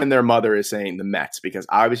everyone and their mother is saying the Mets, because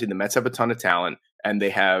obviously the Mets have a ton of talent and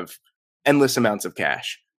they have endless amounts of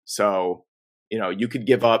cash. So, you could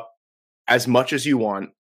give up as much as you want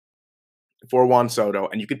for Juan Soto,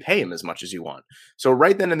 and you could pay him as much as you want. So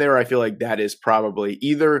right then and there, I feel like that is probably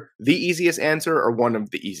either the easiest answer or one of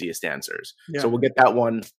the easiest answers. Yeah. So we'll get that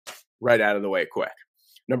one right out of the way quick.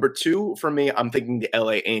 Number 2, for me, I'm thinking the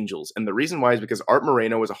LA Angels. And the reason why is because Art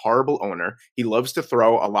Moreno is a horrible owner. He loves to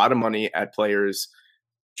throw a lot of money at players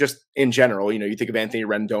just in general. You think of Anthony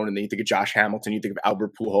Rendon, and then you think of Josh Hamilton, you think of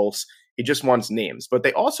Albert Pujols. He just wants names. But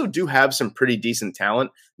they also do have some pretty decent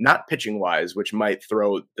talent, not pitching-wise, which might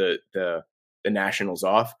throw the Nationals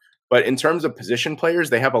off. But in terms of position players,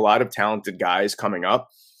 they have a lot of talented guys coming up.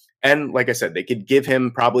 And like I said, they could give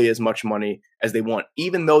him probably as much money as they want,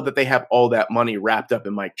 even though that they have all that money wrapped up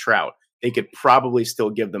in Mike Trout. They could probably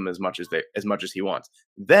still give them as much as he wants.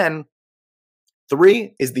 Then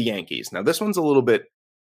 3 is the Yankees. Now this one's a little bit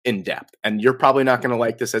in depth, and you're probably not going to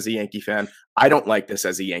like this as a Yankee fan. I don't like this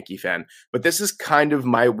as a Yankee fan, but this is kind of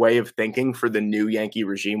my way of thinking for the new Yankee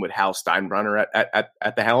regime with Hal Steinbrenner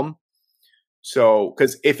at the helm. So,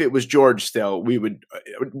 because if it was George still,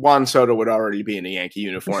 Juan Soto would already be in a Yankee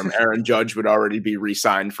uniform. Aaron Judge would already be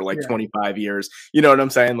re-signed for 25 years. You know what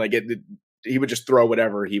I'm saying? Like he would just throw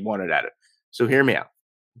whatever he wanted at it. So hear me out.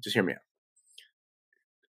 Just hear me out.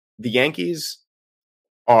 The Yankees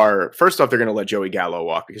are, first off, they're going to let Joey Gallo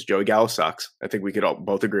walk because Joey Gallo sucks. I think we could all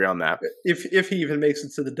both agree on that. If he even makes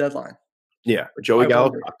it to the deadline. Yeah, Joey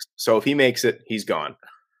Gallo sucks. So if he makes it, he's gone.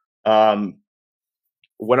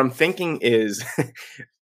 What I'm thinking is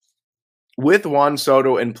with Juan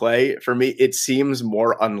Soto in play, for me, it seems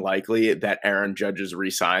more unlikely that Aaron Judge is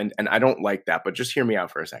re-signed, and I don't like that. But just hear me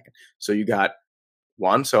out for a second. So you got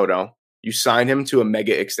Juan Soto. You sign him to a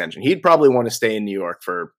mega extension. He'd probably want to stay in New York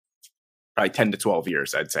for probably 10 to 12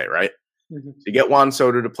 years, I'd say, right? Mm-hmm. So you get Juan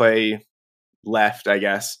Soto to play left, I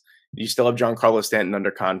guess. You still have Giancarlo Stanton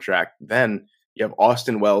under contract. Then you have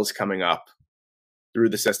Austin Wells coming up through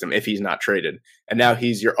the system if he's not traded. And now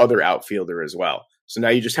he's your other outfielder as well. So now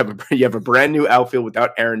you just have a brand new outfield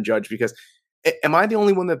without Aaron Judge. Because am I the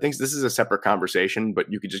only one that thinks this is a separate conversation, but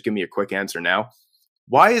you could just give me a quick answer now?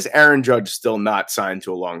 Why is Aaron Judge still not signed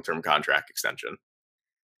to a long-term contract extension?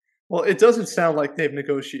 Well, it doesn't sound like they've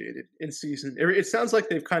negotiated in season. It sounds like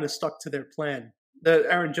they've kind of stuck to their plan. The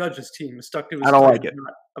Aaron Judge's team is stuck to his plan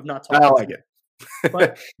of not talking. I don't like it.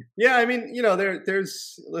 But yeah, I mean,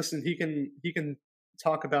 there's listen, he can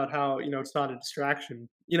talk about how, it's not a distraction.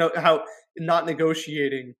 How not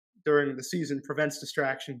negotiating during the season prevents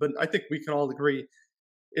distraction, but I think we can all agree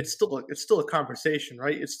it's still a conversation,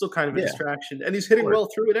 right? It's still kind of a distraction, and he's hitting well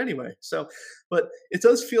through it anyway. So, but it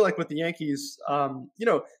does feel like with the Yankees,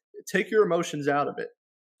 take your emotions out of it.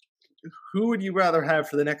 Who would you rather have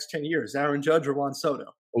for the next 10 years, Aaron Judge or Juan Soto?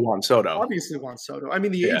 Juan Soto. Obviously Juan Soto. I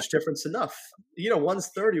mean, the age difference enough. One's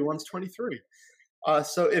 30, one's 23.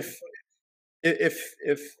 So if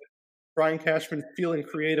Brian Cashman's feeling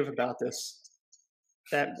creative about this,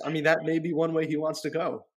 that may be one way he wants to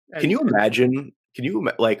go. Can you imagine?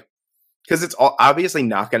 Because it's obviously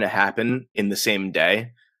not going to happen in the same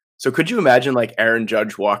day. So could you imagine Aaron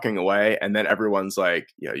Judge walking away and then everyone's like,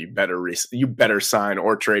 you better sign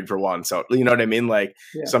or trade for Juan Soto. You know what I mean?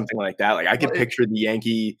 Something like that. I could picture the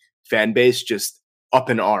Yankee fan base just up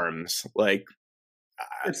in arms.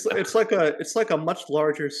 It's like a much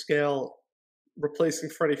larger scale replacing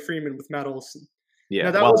Freddie Freeman with Matt Olson. Yeah,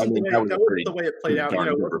 now, that wasn't the way it played out. It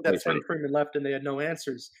wasn't that Freddie Freeman left and they had no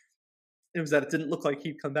answers. It was that it didn't look like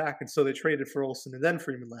he'd come back, and so they traded for Olson, and then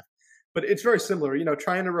Freeman left. But it's very similar,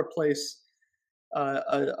 trying to replace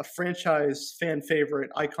a franchise fan favorite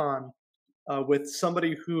icon with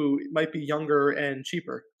somebody who might be younger and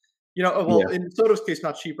cheaper. In Soto's case,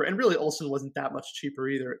 not cheaper, and really Olson wasn't that much cheaper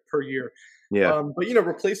either per year. Yeah. But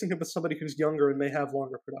replacing him with somebody who's younger and may have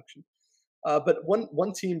longer production. But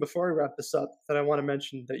one team before I wrap this up that I want to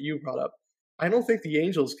mention that you brought up, I don't think the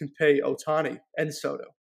Angels can pay Ohtani and Soto.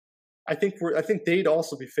 I think they'd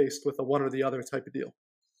also be faced with a one or the other type of deal.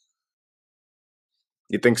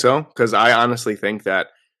 You think so? Because I honestly think that,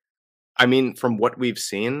 from what we've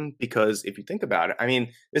seen, because if you think about it,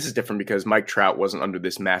 this is different because Mike Trout wasn't under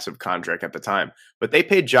this massive contract at the time, but they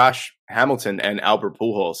paid Josh Hamilton and Albert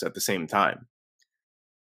Pujols at the same time.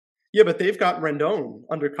 Yeah, but they've got Rendon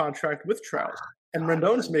under contract with Trout, and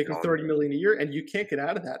Rendon's making $30 million a year, and you can't get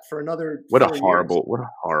out of that for another. What a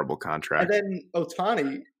horrible contract! And then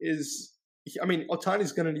Ohtani is.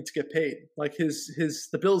 Ohtani's going to need to get paid.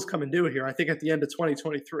 The bills coming due here. I think at the end of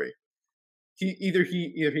 2023, he either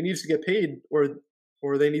he needs to get paid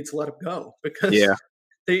or they need to let him go because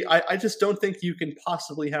I just don't think you can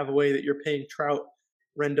possibly have a way that you're paying Trout,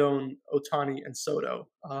 Rendon, Ohtani, and Soto.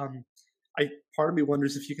 Part of me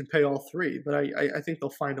wonders if you can pay all three, but I think they'll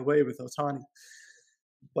find a way with Ohtani.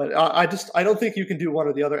 But I don't think you can do one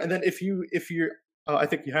or the other. And then if you're I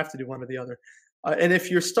think you have to do one or the other. And if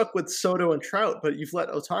you're stuck with Soto and Trout, but you've let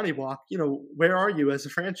Ohtani walk, where are you as a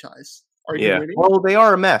franchise? Are you winning? Well, they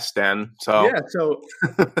are a mess, Dan. So yeah,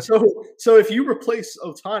 so if you replace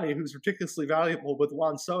Ohtani, who's ridiculously valuable, with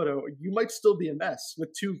Juan Soto, you might still be a mess with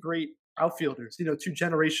two great outfielders, two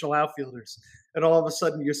generational outfielders, and all of a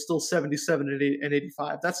sudden you're still 77 and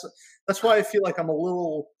 85. That's why I feel like I'm a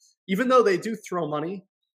little, even though they do throw money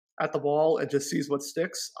at the ball and just sees what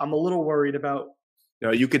sticks, I'm a little worried about.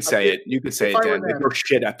 No, you could say it. You could say it, Dan. They throw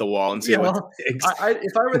shit at the wall and see what sticks.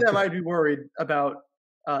 If I were them, I'd be worried about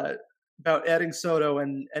adding Soto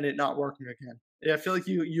and it not working again. Yeah, I feel like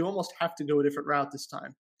you almost have to go a different route this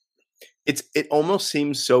time. It almost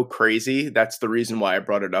seems so crazy. That's the reason why I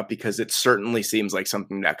brought it up, because it certainly seems like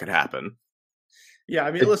something that could happen. Yeah,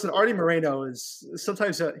 listen, Artie Moreno is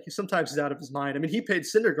sometimes he's out of his mind. He paid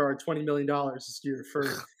Syndergaard $20 million this year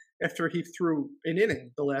after he threw an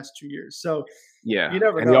inning the last 2 years. So yeah, you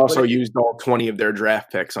never know. And he also used all 20 of their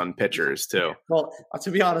draft picks on pitchers too. Well,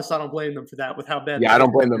 to be honest, I don't blame them for that. With how bad. Yeah, I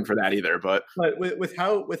don't blame them for that either. But with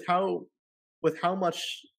how much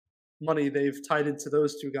money they've tied into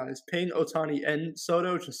those two guys, paying Ohtani and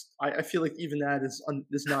Soto, I feel like even that is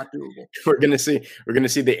not doable. We're gonna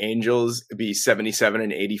see the Angels be 77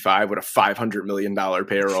 and 85 with a $500 million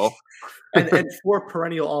payroll, and 4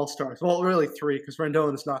 perennial all-stars. Well, really 3, because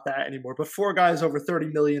Rendon is not that anymore. But 4 guys over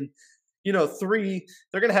 $30 million. three,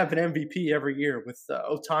 they're going to have an MVP every year with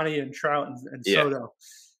Otani and Trout and Yeah. Soto,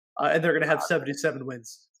 and they're going to have 77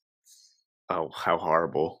 wins. Oh, how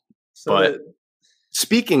horrible. So But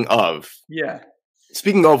speaking of yeah,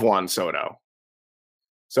 Juan Soto,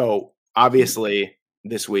 so obviously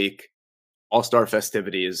this week, All-Star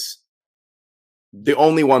festivities, the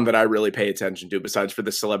only one that I really pay attention to, besides for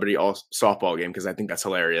the celebrity softball game, because I think that's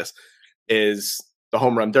hilarious, is the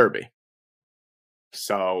home run derby.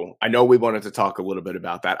 So I know we wanted to talk a little bit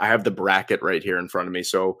about that. I have the bracket right here in front of me.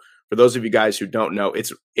 So for those of you guys who don't know,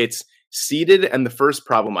 it's seeded, and the first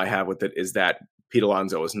problem I have with it is that Pete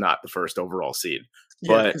Alonso is not the first overall seed.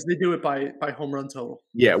 yeah, But because they do it by home run total.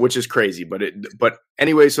 yeah, which is crazy. But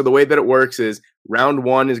anyway, so the way that it works is round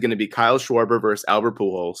one is going to be Kyle Schwarber versus Albert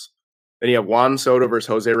Pujols. Then you have Juan Soto versus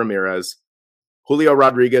Jose Ramirez, Julio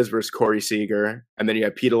Rodriguez versus Corey Seager, and then you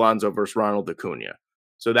have Pete Alonso versus Ronald Acuna.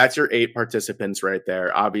 So that's your 8 participants right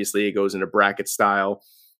there. Obviously, it goes into bracket style.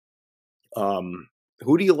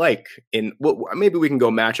 Who do you like in? Well, maybe we can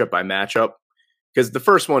go matchup by matchup, because the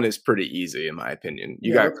first one is pretty easy in my opinion.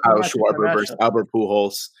 You got Kyle Schwarber versus Albert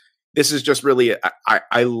Pujols. This is just really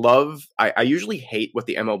I usually hate what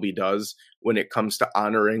the MLB does when it comes to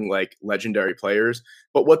honoring like legendary players,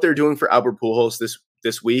 but what they're doing for Albert Pujols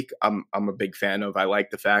this week, I'm a big fan of. I like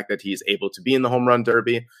the fact that he's able to be in the home run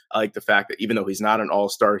derby. I like the fact that even though he's not an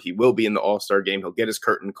all-star, he will be in the all-star game. He'll get his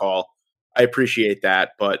curtain call. I appreciate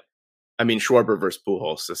that, but I mean, Schwarber versus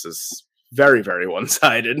Pujols, this is very, very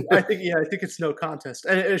one-sided. I think it's no contest.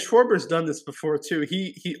 And Schwarber's done this before too.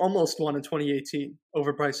 He almost won in 2018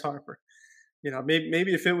 over Bryce Harper.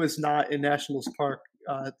 Maybe if it was not in Nationals Park,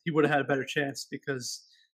 he would have had a better chance because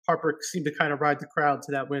Harper seemed to kind of ride the crowd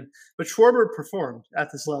to that win. But Schwarber performed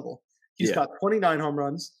at this level. He's got 29 home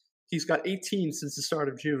runs. He's got 18 since the start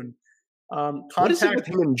of June. What is it with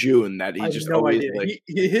him in June that he just always idea. Like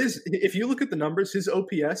if you look at the numbers, his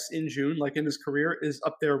OPS in June, like in his career, is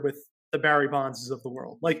up there with the Barry Bondses of the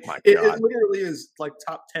world. Like it literally is like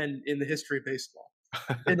top 10 in the history of baseball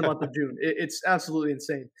in the month of June. It's absolutely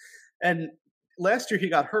insane. And last year he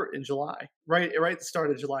got hurt in July, right at the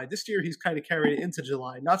start of July. This year he's kind of carried it into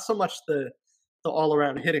July. Not so much the all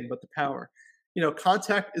around hitting, but the power.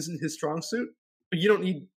 Contact isn't his strong suit, but you don't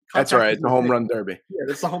need. That's right. It's the home run derby.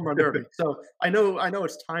 Yeah, it's the home run derby. So I know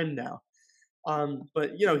it's time now,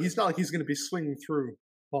 but he's not like he's going to be swinging through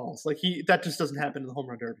balls. Like that just doesn't happen in the home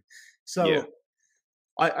run derby. So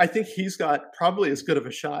I think he's got probably as good of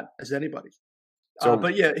a shot as anybody. So,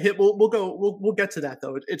 but yeah, we'll get to that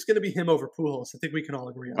though. It's going to be him over Pujols. I think we can all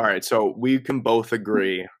agree on that. All right, so we can both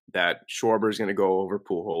agree that Schwarber is going to go over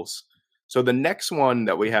Pujols. So the next one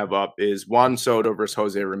that we have up is Juan Soto versus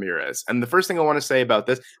Jose Ramirez. And the first thing I want to say about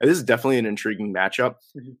this, and this is definitely an intriguing matchup.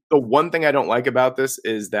 Mm-hmm. The one thing I don't like about this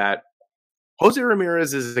is that Jose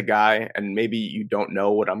Ramirez is a guy, and maybe you don't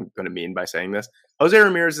know what I'm going to mean by saying this. Jose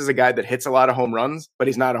Ramirez is a guy that hits a lot of home runs, but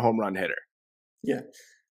he's not a home run hitter. Yeah.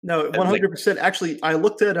 No, 100%. Actually, I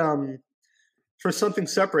looked at for something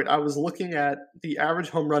separate. I was looking at the average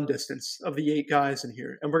home run distance of the 8 guys in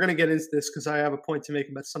here, and we're going to get into this because I have a point to make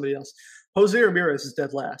about somebody else. Jose Ramirez is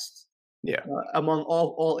dead last. Yeah, among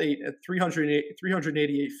all 8 at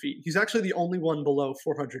 388 feet. He's actually the only one below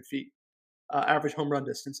 400 feet average home run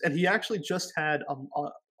distance, and he actually just had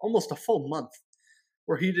almost a full month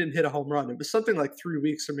where he didn't hit a home run. It was something like 3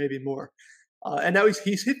 weeks or maybe more, and now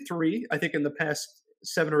he's hit 3, I think, in the past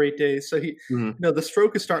 7 or 8 days. So the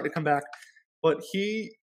stroke is starting to come back, but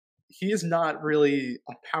he is not really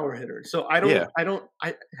a power hitter. So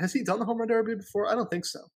has he done the home run derby before? I don't think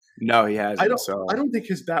so. No, he hasn't. I don't think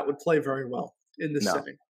his bat would play very well in this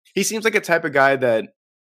setting. He seems like a type of guy that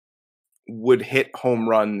would hit home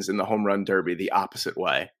runs in the home run derby the opposite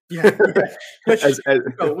way. Yeah. Which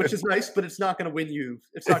is nice, but it's not going to win you.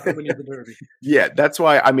 It's not going to win you the derby. Yeah, that's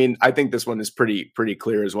why. I mean, I think this one is pretty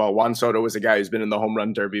clear as well. Juan Soto is a guy who's been in the home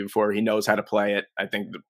run derby before. He knows how to play it. I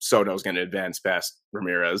think Soto's going to advance past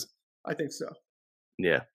Ramirez. I think so.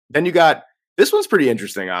 Yeah. Then you got this one's pretty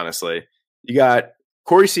interesting, honestly. You got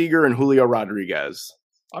Corey Seager and Julio Rodriguez.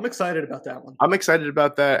 I'm excited about that one. I'm excited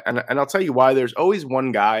about that, and I'll tell you why. There's always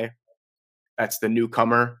one guy that's the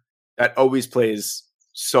newcomer that always plays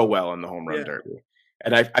so well in the home run derby.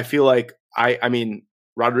 And I feel like I mean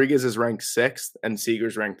Rodriguez is ranked 6th and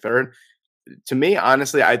Seager's ranked 3rd. To me,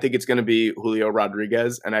 honestly, I think it's going to be Julio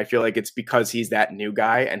Rodriguez, and I feel like it's because he's that new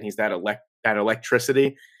guy and he's that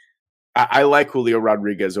electricity. I like Julio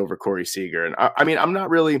Rodriguez over Corey Seager, and I mean I'm not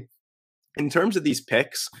really in terms of these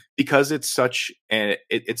picks because it's such a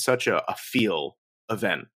feel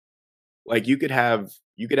event. Like you could have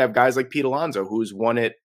guys like Pete Alonso who's won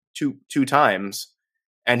it two times,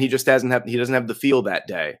 and he just doesn't have the feel that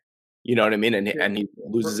day. You know what I mean? And Yeah. and he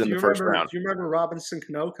loses Do in you the first remember? round. Do you remember Robinson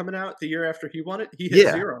Cano coming out the year after he won it? He hit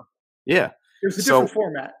Yeah, zero. yeah. It was a different So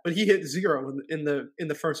format, but he hit zero in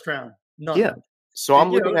the first round. yeah. None. So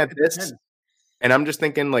I'm You know, looking at it this depends. and I'm just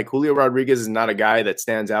thinking like Julio Rodriguez is not a guy that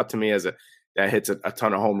stands out to me as a that hits a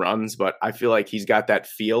ton of home runs, but I feel like he's got that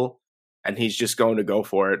feel and he's just going to go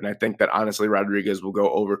for it. And I think that honestly Rodriguez will go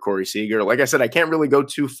over Corey Seager. Like I said, I can't really go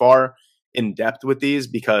too far in depth with these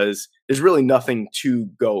because there's really nothing to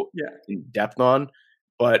go Yeah. in depth on.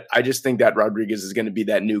 But I just think that Rodriguez is going to be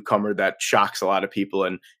that newcomer that shocks a lot of people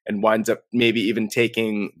and winds up maybe even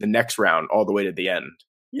taking the next round all the way to the end.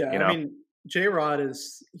 Yeah, You I know? mean, J Rod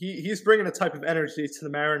is he's bringing a type of energy to the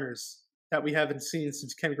Mariners that we haven't seen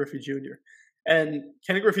since Ken Griffey Jr. And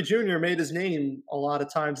Ken Griffey Jr. made his name a lot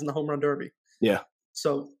of times in the home run derby. Yeah.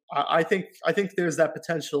 So I think there's that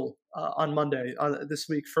potential on Monday this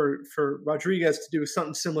week for Rodriguez to do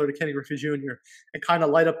something similar to Kenny Griffey Jr. and kind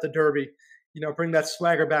of light up the derby. You know, bring that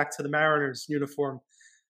swagger back to the Mariners uniform.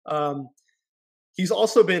 Um, he's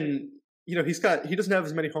also been, you know, he doesn't have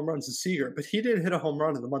as many home runs as Seager, but he didn't hit a home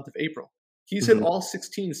run in the month of April. He's hit Mhm. all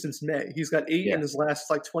 16 since May. He's got 8 Yeah. in his last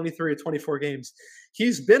like 23 or 24 games.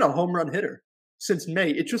 He's been a home run hitter since May.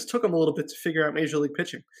 It just took him a little bit to figure out major league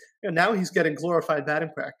pitching. And now he's getting glorified batting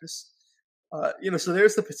practice. So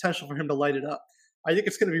there's the potential for him to light it up. I think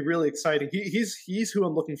it's going to be really exciting. He's who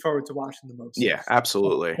I'm looking forward to watching the most. Yeah,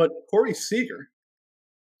 absolutely. But Corey Seager,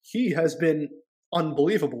 he has been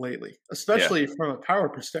unbelievable lately, Yeah. especially from a power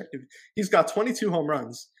perspective. He's got 22 home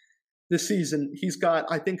runs this season. He's got,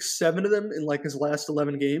 I think, 7 of them in like his last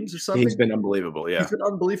 11 games or He's something. been unbelievable, He's yeah. been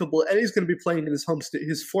unbelievable, and he's going to be playing in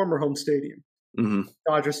his former home stadium, Mhm.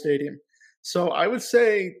 Dodger Stadium. So I would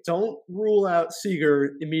say don't rule out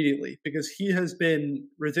Seager immediately because he has been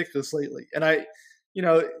ridiculous lately. And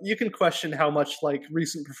you can question how much like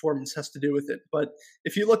recent performance has to do with it, but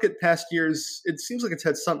if you look at past years, it seems like it's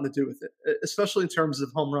had something to do with it, especially in terms of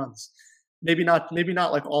home runs. Maybe not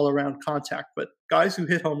like all around contact, but guys who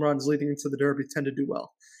hit home runs leading into the Derby tend to do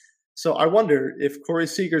well. So I wonder if Corey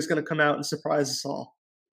Seager is going to come out and surprise us all.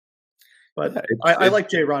 But Yeah, I like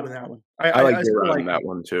J Rod in that one. I, I I, like I still J-Rod like in him. that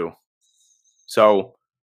one too. So,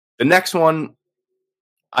 the next one,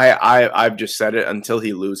 I've just said it, until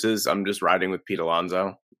he loses, I'm just riding with Pete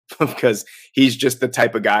Alonso because he's just the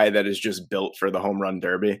type of guy that is just built for the home run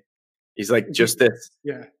derby. He's like just this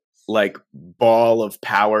Yeah. like ball of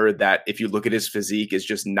power that if you look at his physique is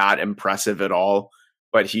just not impressive at all,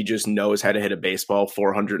 but he just knows how to hit a baseball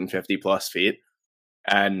 450 plus feet.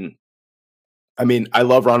 And I mean, I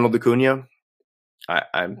love Ronald Acuna.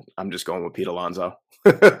 I'm just going with Pete Alonso.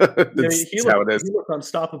 Yeah, That's how it is. he looked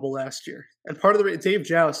unstoppable last year. And part of the Dave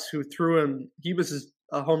Joust, who threw him, he was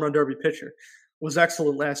a home run derby pitcher, was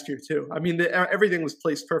excellent last year too. I mean, everything was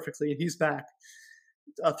placed perfectly, and he's back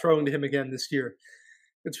throwing to him again this year.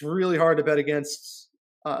 It's really hard to bet against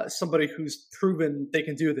somebody who's proven they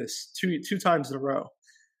can do this two times in a row.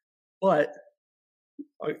 But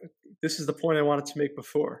uh, this is the point I wanted to make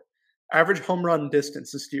before. Average home run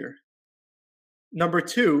distance this year. Number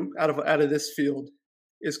 2 out of this field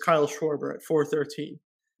is Kyle Schwarber at 413.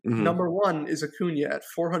 Mhm. Number 1 is Acuna at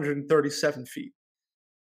 437 feet.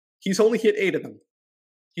 He's only hit 8 of them.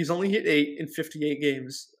 He's only hit 8 in 58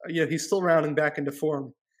 games. He's still rounding back into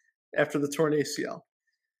form after the torn ACL.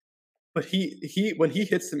 But he when he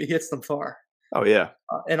hits them far. Oh yeah.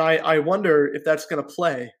 And I wonder if that's going to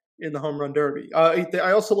play in the home run derby.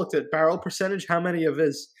 I also looked at barrel percentage. How many of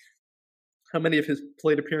his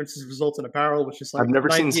plate appearances result in a barrel, which is I've like never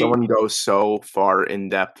seen 98. someone go so far in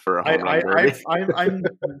depth for a I, home run I, derby. I'm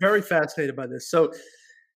very fascinated by this. So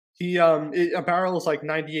a barrel is like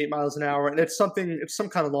 98 miles an hour, and it's some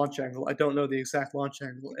kind of launch angle. I don't know the exact launch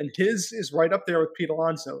angle, and his is right up there with Pete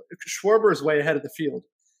Alonso. Schwarber is way ahead of the field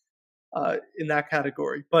in that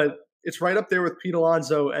category, but it's right up there with Pete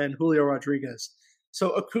Alonso and Julio Rodriguez. So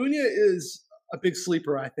Acuna is a big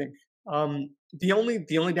sleeper, I think. The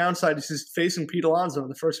only downside is he's facing Pete Alonso in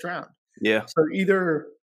the first round. Yeah. So either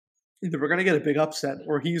we're going to get a big upset,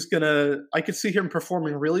 or I could see him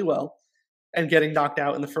performing really well and getting knocked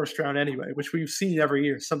out in the first round anyway, which we've seen every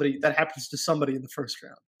year. That happens to somebody in the first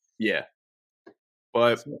round. Yeah.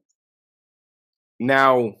 But So,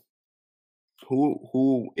 now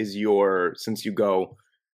who is since you go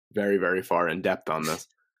very, very far in depth on this,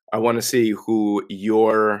 I want to see who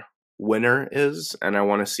your winner is, and I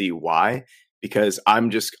want to see why, because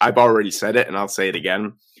I've already said it and I'll say it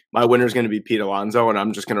again. My winner is going to be Pete Alonso, and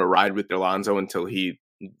I'm just going to ride with Alonso until he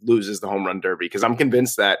loses the home run derby, because I'm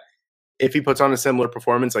convinced that if he puts on a similar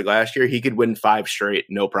performance like last year, he could win 5 straight,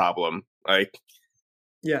 no problem. Like,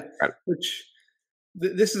 yeah, I- which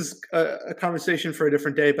This is a conversation for a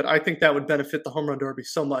different day, but I think that would benefit the home run derby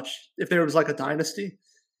so much if there was like a dynasty.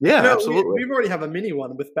 Yeah, We absolutely. already have a mini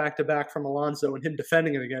one with back to back from Alonso and him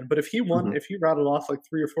defending it again. But if he won, Mhm. if he rattled off like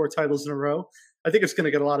 3 or 4 titles in a row, I think it's going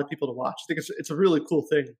to get a lot of people to watch. I think it's a really cool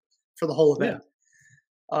thing for the whole Yeah. event.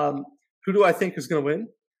 Um, who do I think is going to win?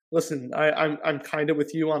 Listen, I'm kind of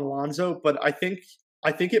with you on Alonso, but I think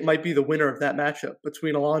it might be the winner of that matchup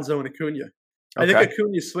between Alonso and Acuna. I think Okay.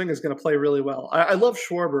 Acuna's swing is going to play really well. I love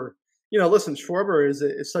Schwarber. Listen, Schwarber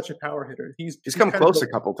is such a power hitter. He's He's come kind of close a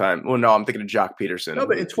couple times. Well, no, I'm thinking of Jock Peterson, no,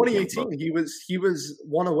 but in who came close. 2018 he was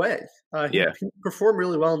one away. Yeah. He performed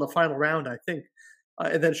really well in the final round, I think.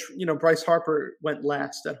 And then Bryce Harper went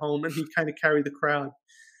last at home, and he kind of carried the crowd.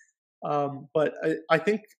 But I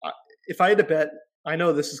think if I had to bet, I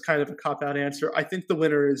know this is kind of a cop out answer. I think the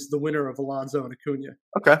winner is the winner of Alonso and Acuna.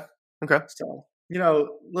 Okay. Okay. So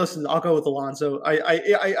listen, I'll go with Alonso.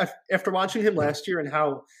 After watching him last year and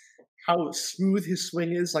how smooth his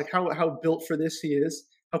swing is, like how built for this he is,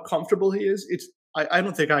 how comfortable he is. I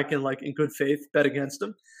don't think I can like in good faith bet against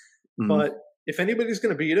him. Mhm. But if anybody's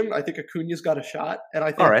going to beat him, I think Acuna's got a shot, and I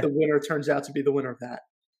All think right. the winner turns out to be the winner of that.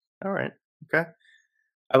 All right. Okay.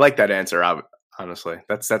 I like that answer. Honestly,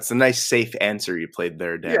 that's a nice safe answer you played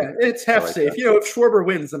there, Dan. Yeah, it's I half like safe. If Schwarber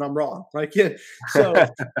wins, then I'm wrong. Like, yeah, so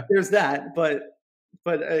that. there's that. But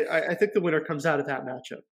I think the winner comes out of that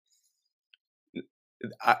matchup.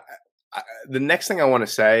 I, the next thing I want to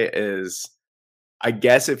say is, I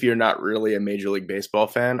guess if you're not really a Major League Baseball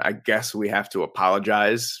fan, I guess we have to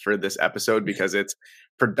apologize for this episode because it's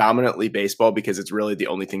predominantly baseball because it's really the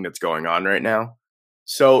only thing that's going on right now.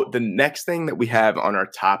 So the next thing that we have on our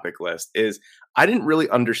topic list is, I didn't really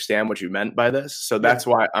understand what you meant by this. So Yeah. that's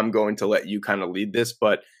why I'm going to let you kind of lead this.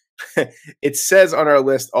 But it says on our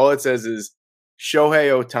list, all it says is Shohei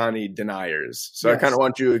Ohtani deniers. So I kind Yes. of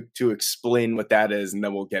want you to explain what that is, and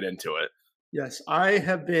then we'll get into it. Yes. I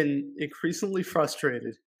have been increasingly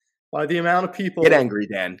frustrated by the amount of people. Get angry,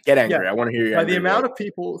 Dan. Get Yeah. angry. I want to hear your By the angry amount voice. of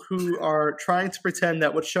people who are trying to pretend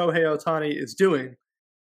that what Shohei Ohtani is doing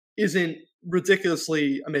isn't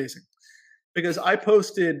ridiculously amazing. Because I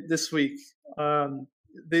posted this week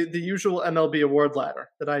the usual MLB award ladder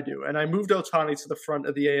that I do, and I moved Ohtani to the front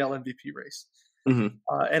of the AL MVP race, Mhm.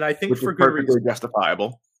 and I think Which is for good perfectly reason.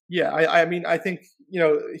 justifiable. Yeah, I mean, I think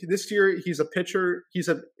this year he's a pitcher, he's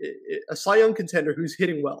a Cy Young contender who's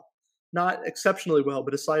hitting well, not exceptionally well,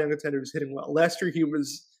 but a Cy Young contender who's hitting well. Last year he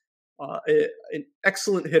was an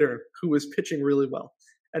excellent hitter who was pitching really well,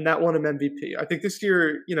 and that won him MVP. I think this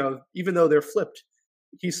year, even though they're flipped,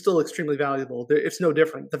 he's still extremely valuable. It's no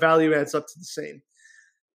different. The value adds up to the same.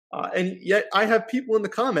 And yet, I have people in the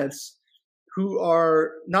comments who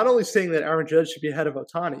are not only saying that Aaron Judge should be ahead of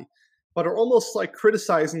Ohtani, but are almost like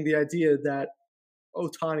criticizing the idea that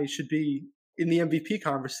Ohtani should be in the MVP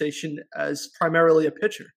conversation as primarily a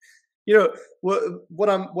pitcher.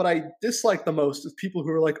 What I dislike the most is people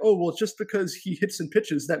who are like, oh, well, just because he hits and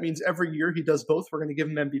pitches, that means every year he does both, we're going to give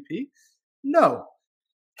him MVP. No,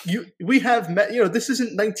 we have this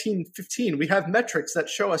isn't 1915. We have metrics that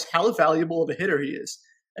show us how valuable of a hitter he is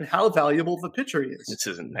and how valuable of a pitcher he is. This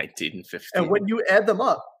isn't And 1915. when you add them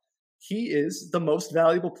up, he is the most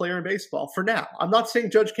valuable player in baseball for now. I'm not saying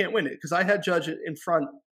Judge can't win it because I had Judge in front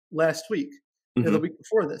last week, the week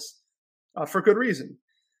before this, for good reason.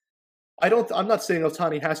 I'm not saying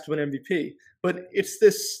Ohtani has to win MVP, but it's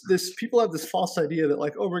this people have this false idea that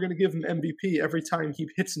like, oh, we're going to give him MVP every time he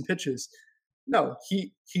hits and pitches. No,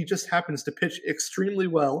 he just happens to pitch extremely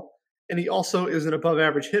well, and he also is an above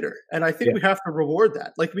average hitter. And I think Yeah. we have to reward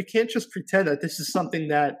that. Like, we can't just pretend that this is something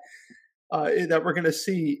that we're going to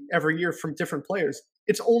see every year from different players.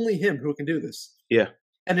 It's only him who can do this. Yeah.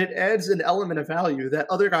 And it adds an element of value that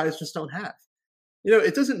other guys just don't have.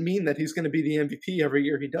 It doesn't mean that he's going to be the MVP every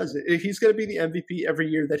year he does it. He's going to be the MVP every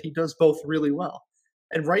year that he does both really well.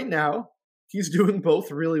 And right now, he's doing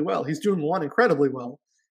both really well. He's doing one incredibly well,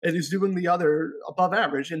 and he's doing the other above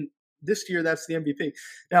average. And this year, that's the MVP.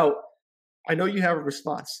 Now, I know you have a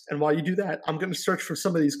response. And while you do that, I'm going to search for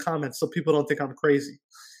some of these comments so people don't think I'm crazy.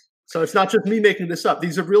 So it's not just me making this up.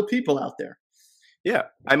 These are real people out there. Yeah.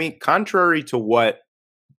 I mean, contrary to what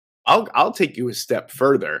I'll take you a step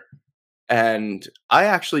further. And I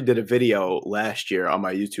actually did a video last year on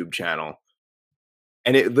my YouTube channel.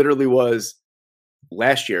 And it literally was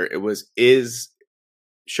last year. It was, is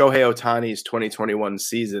Shohei Ohtani's 2021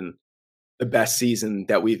 season the best season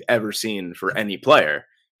that we've ever seen for any player?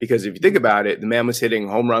 Because if you think about it, the man was hitting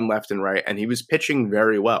home run left and right, and he was pitching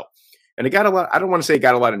very well. And it got a lot, I don't want to say it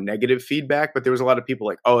got a lot of negative feedback, but there was a lot of people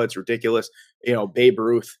like, oh, it's ridiculous. Babe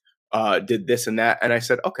Ruth did this and that. And I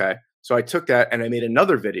said, okay. So I took that and I made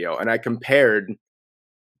another video and I compared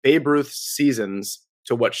Babe Ruth's seasons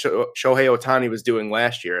to what Shohei Ohtani was doing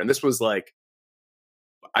last year, and this was like,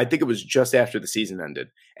 I think it was just after the season ended,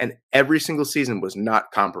 and every single season was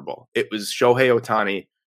not comparable. It was Shohei Ohtani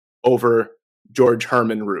over George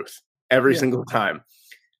Herman Ruth every single time.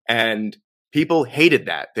 And people hated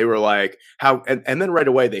that. They were like, how, and then right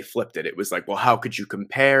away they flipped it. It was like, well, how could you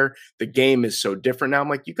compare? The game is so different now. I'm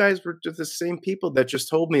like, you guys were just the same people that just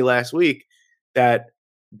told me last week that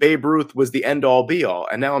Babe Ruth was the end all be all.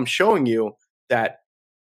 And now I'm showing you that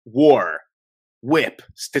WAR, whip,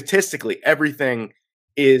 statistically, everything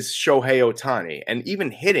is Shohei Ohtani. And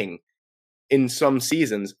even hitting in some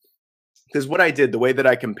seasons, because what I did, the way that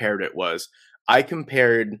I compared it was I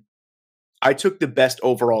took the best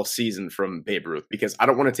overall season from Babe Ruth, because I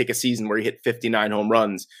don't want to take a season where he hit 59 home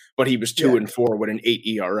runs, but he was 2-4 with an 8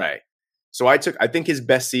 ERA. So I think his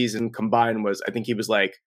best season combined was, I think he was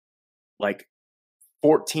like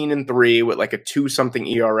 14-3 with like a 2-something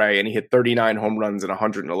ERA, and he hit 39 home runs and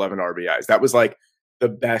 111 RBIs. That was like the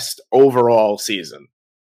best overall season.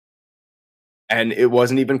 And it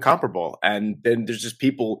wasn't even comparable. And then there's just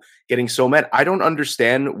people getting so mad. I don't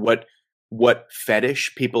understand what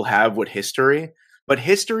fetish people have with history, but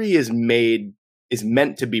history is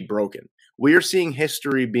meant to be broken. We are seeing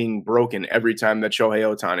history being broken every time that Shohei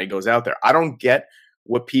Ohtani goes out there. I don't get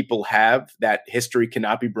what people have that history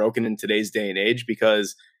cannot be broken in today's day and age,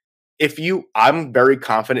 because I'm very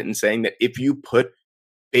confident in saying that if you put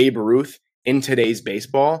Babe Ruth in today's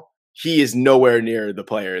baseball, he is nowhere near the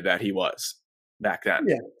player that he was back then.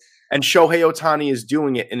 Yeah. And Shohei Ohtani is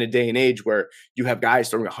doing it in a day and age where you have guys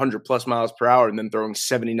throwing 100 plus miles per hour and then throwing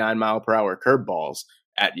 79 mile per hour curveballs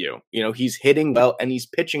at you. You know, he's hitting well and he's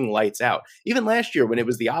pitching lights out. Even last year when it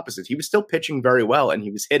was the opposite, he was still pitching very well and he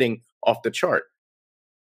was hitting off the chart.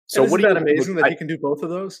 So isn't that amazing that he can do both of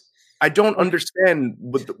those? I don't understand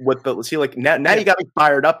what the see, like now you got me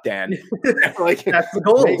fired up, Dan. Like that's the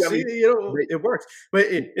goal. See, it works. But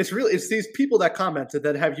it's these people that commented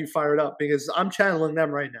that have you fired up, because I'm channeling them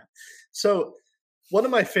right now. So one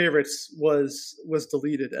of my favorites was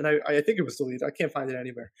deleted, and I think it was deleted. I can't find it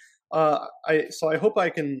anywhere. I hope I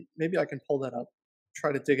can pull that up,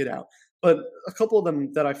 try to dig it out. But a couple of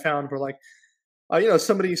them that I found were like,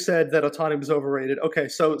 somebody said that Ohtani was overrated. Okay,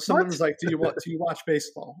 so someone was like, do you watch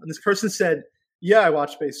baseball? And this person said, yeah, I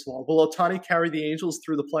watch baseball. Will Ohtani carry the Angels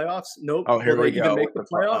through the playoffs? Nope. Oh, here will we they go. even make the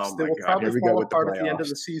playoffs? They will probably fall apart at the end of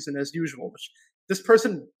the season as usual. Which this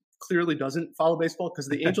person clearly doesn't follow baseball, because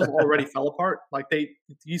the Angels already fell apart. Like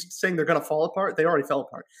he's saying they're going to fall apart. They already fell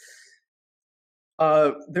apart.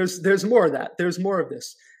 There's more of that. There's more of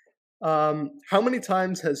this. How many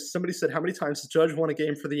times has Judge won a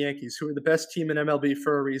game for the Yankees, who are the best team in MLB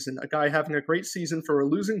for a reason? A guy having a great season for a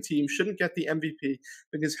losing team shouldn't get the MVP,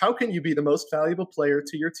 because how can you be the most valuable player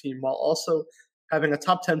to your team while also having a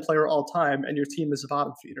top 10 player all time and your team is a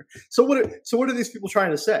bottom feeder? So what are these people trying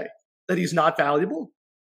to say? That he's not valuable?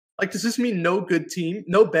 Like, does this mean no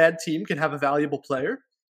bad team can have a valuable player?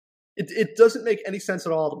 It doesn't make any sense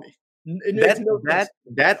at all to me.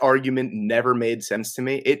 That argument never made sense to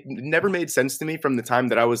me. It never made sense to me from the time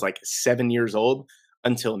that I was like 7 years old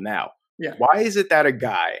until now. Yeah. Why is it that a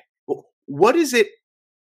guy, what is it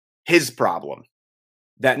his problem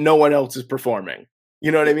that no one else is performing?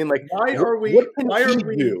 You know what I mean? Like, why are we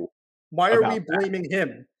blaming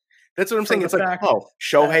him? That's what I'm saying. It's like,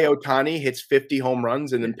 Shohei Ohtani hits 50 home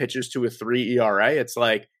runs and then pitches to a 3 ERA. It's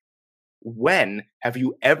like, when have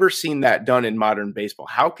you ever seen that done in modern baseball?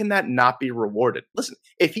 How can that not be rewarded? Listen,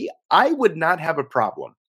 I would not have a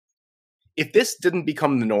problem if this didn't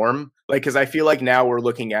become the norm. Like, because I feel like now we're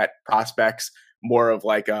looking at prospects more of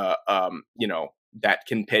like that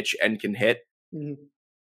can pitch and can hit,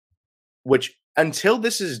 which until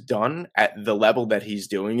this is done at the level that he's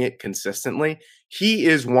doing it consistently, he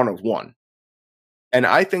is one of one. And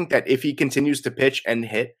I think that if he continues to pitch and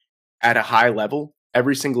hit at a high level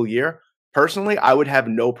every single year, personally, I would have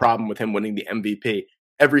no problem with him winning the MVP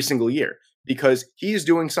every single year, because he's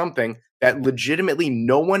doing something that legitimately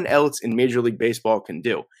no one else in Major League Baseball can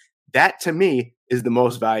do. That, to me, is the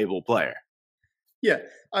most valuable player. Yeah,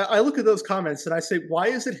 I look at those comments and I say, why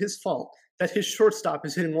is it his fault that his shortstop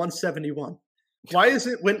is hitting 171? Why is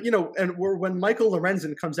it when Michael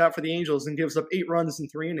Lorenzen comes out for the Angels and gives up 8 runs in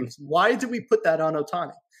 3 innings? Why do we put that on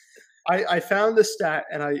Ohtani? I found this stat,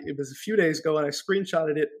 and it was a few days ago, and I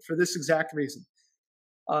screenshotted it for this exact reason.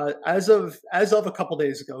 As of a couple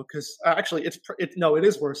days ago, because actually it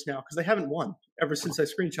is worse now, because they haven't won ever since I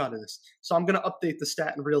screenshotted this. So I'm going to update the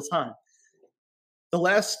stat in real time. The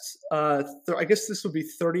last, I guess this would be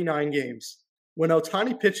 39 games. When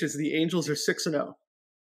Ohtani pitches, the Angels are 6-0.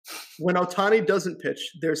 When Ohtani doesn't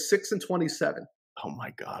pitch, they're 6-27. Oh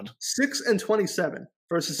my God. 6-27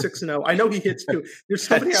 versus 6-0. I know he hits too. There's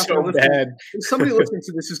somebody That's out there so listening. bad. There's somebody listening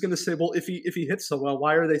to this who's going to say, "Well, if he hits so well,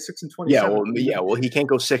 why are they 6-27?" Well, he can't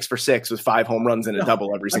go 6 for 6 with 5 home runs and a No,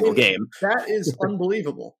 double every I single mean, game. that is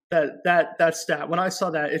unbelievable. That stat. When I saw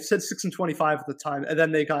that, it said 6-25 at the time, and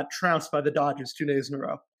then they got trounced by the Dodgers 2 days in a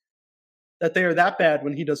row. That they are that bad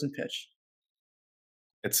when he doesn't pitch.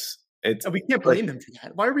 It's And we can't like blame him for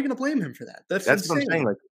that. Why are we going to blame him for that? That's that's what I'm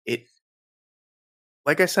saying. insane.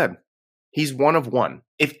 Like I said, he's one of one.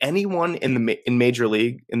 If anyone in Major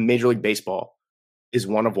League Baseball is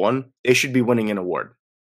one of one, they should be winning an award.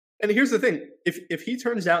 And here's the thing: if he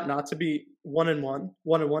turns out not to be one and one,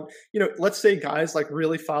 let's say guys like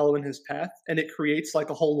really follow in his path, and it creates like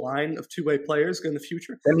a whole line of two-way players in the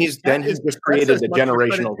future. Then he's just That's created as a much a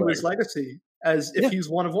credit generational to his thing. legacy as if he's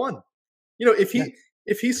one of one.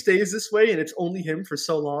 If he stays this way and it's only him for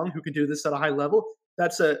so long who can do this at a high level,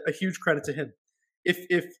 that's a huge credit to him.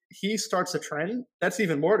 If he starts a trend, that's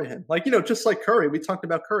even more to him. Like, just like Curry, we talked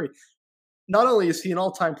about Curry. Not only is he an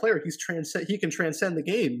all-time player, he can transcend the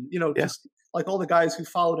game. Just like all the guys who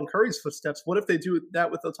followed in Curry's footsteps. What if they do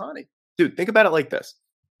that with Ohtani? Dude, think about it like this.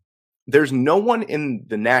 There's no one in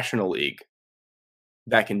the National League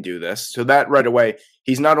that can do this. So that right away,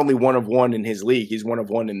 he's not only one of one in his league, he's one of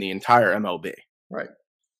one in the entire MLB. Right.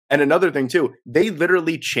 And another thing too, they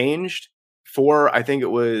literally changed for, I think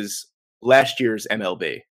it was last year's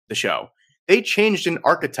MLB, the show. They changed an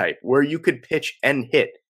archetype where you could pitch and hit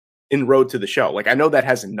in Road to the Show. Like, I know that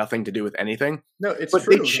has nothing to do with anything. No, it's but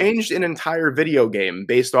true. They changed an entire video game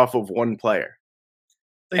based off of one player.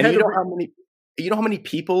 And you know how many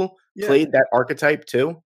people played that archetype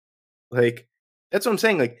too? Like, that's what I'm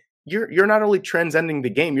saying. Like, you're not only transcending the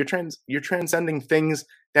game, you're transcending things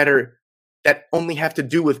that only have to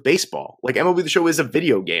do with baseball. Like, MLB The Show is a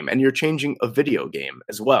video game, and you're changing a video game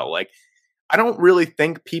as well. Like, I don't really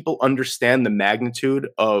think people understand the magnitude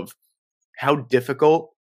of how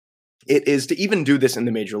difficult it is to even do this in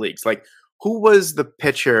the major leagues. Like, who was the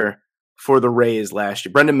pitcher for the Rays last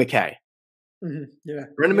year? Brendan McKay. Mm-hmm. Yeah.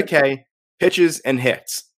 Brendan McKay pitches and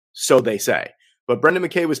hits, so they say. But Brendan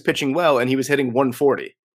McKay was pitching well, and he was hitting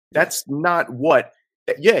 140. That's not what.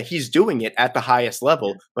 Yeah, he's doing it at the highest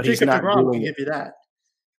level, but he's not doing it. Give you that.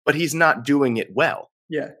 But he's not doing it well.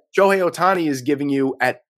 Yeah. Shohei Ohtani is giving you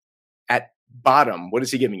at bottom. What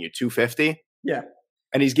is he giving you? 250? Yeah.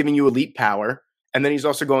 And he's giving you elite power. And then he's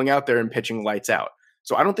also going out there and pitching lights out.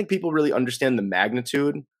 So I don't think people really understand the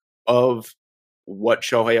magnitude of what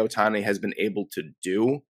Shohei Ohtani has been able to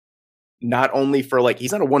do. Not only for, like,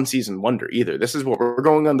 he's not a one-season wonder either. This is what we're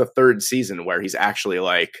going on the third season where he's actually,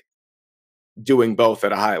 like, doing both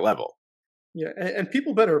at a high level. Yeah, and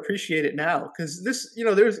people better appreciate it now because this,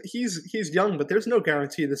 he's young, but there's no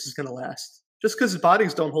guarantee this is going to last. Just because his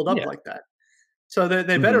bodies don't hold up like that. So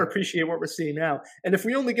they better appreciate what we're seeing now. And if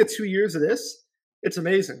we only get 2 years of this, it's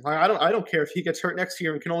amazing. I don't care if he gets hurt next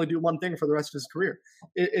year and can only do one thing for the rest of his career.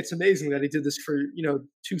 It's amazing that he did this for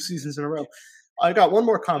 2 seasons in a row. I got one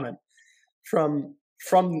more comment from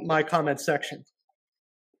my comment section.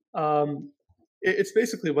 It's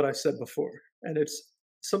basically what I said before, and it's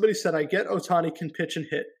somebody said, "I get Ohtani can pitch and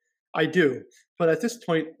hit. I do, but at this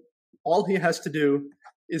point, all he has to do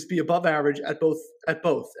is be above average at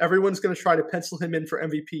both. Everyone's going to try to pencil him in for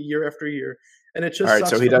MVP year after year, and it just all right. sucks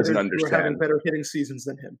So he doesn't we're understand. having better hitting seasons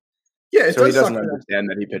than him. Yeah, so he doesn't understand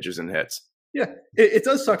that he pitches and hits. Yeah, it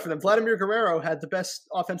does suck for them. Vladimir Guerrero had the best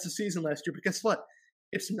offensive season last year, but guess what?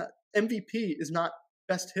 It's not MVP is not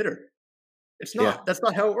best hitter. It's not. Yeah. That's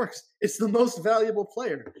not how it works. It's the most valuable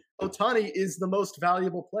player. Ohtani is the most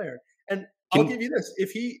valuable player. And I'll give you this.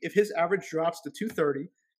 If his average drops to 230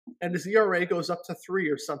 and his ERA goes up to 3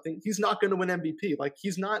 or something, he's not going to win MVP. Like,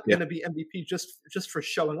 he's not going to be MVP just for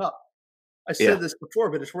showing up. I said this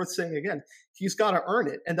before, but it's worth saying again. He's got to earn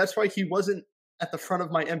it. And that's why he wasn't at the front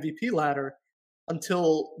of my MVP ladder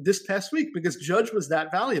until this past week, because Judge was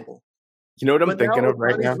that valuable. You know what I'm thinking of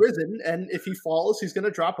right now? He's risen, and if he falls, he's going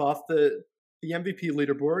to drop off the MVP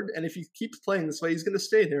leaderboard. And if he keeps playing this way, he's going to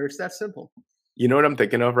stay there. It's that simple. You know what I'm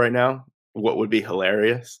thinking of right now? What would be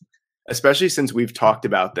hilarious? Especially since we've talked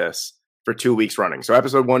about this for 2 weeks running. So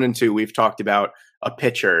episode 1 and 2, we've talked about a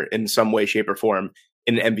pitcher in some way, shape, or form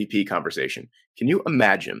in an MVP conversation. Can you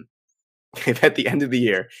imagine if at the end of the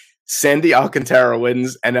year, Sandy Alcantara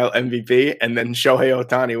wins NL MVP and then Shohei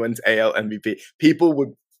Ohtani wins AL MVP? People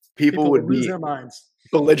would lose be their minds,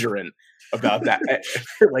 belligerent about that.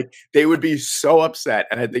 Like, they would be so upset,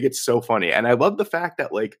 and I think it's so funny. And I love the fact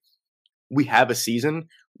that, like, we have a season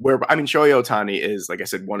where, I mean, Shohei Ohtani is, like I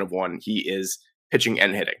said, one of one. He is pitching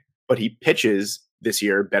and hitting, but he pitches this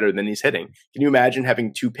year better than he's hitting. Can you imagine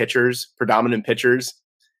having two pitchers, predominant pitchers,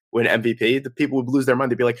 win MVP? The people would lose their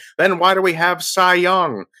mind. They'd be like, then why do we have Cy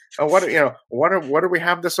Young? What do we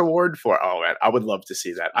have this award for? Oh man, I would love to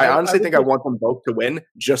see that. I honestly think I want them both to win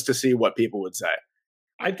just to see what people would say.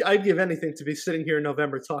 I'd give anything to be sitting here in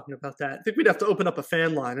November talking about that. I think we'd have to open up a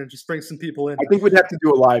fan line and just bring some people in. I think we'd have to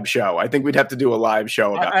do a live show.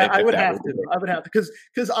 About I would have to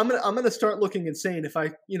because I'm gonna start looking insane if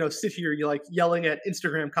I sit here like yelling at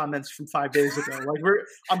Instagram comments from 5 days ago. Like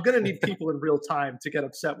I'm gonna need people in real time to get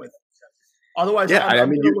upset with. Otherwise, I'm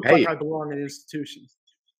gonna look like I belong in an institution.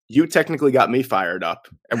 You technically got me fired up,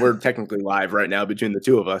 and we're technically live right now between the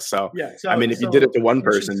two of us. So, if you did it to one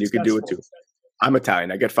person, you could do it too. I'm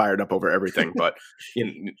Italian. I get fired up over everything, but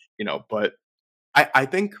but I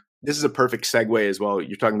think this is a perfect segue as well.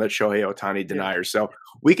 You're talking about Shohei Ohtani deniers, so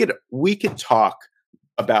we could talk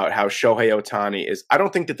about how Shohei Ohtani is. I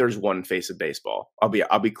don't think that there's one face of baseball.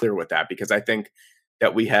 I'll be clear with that, because I think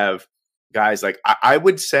that we have guys like I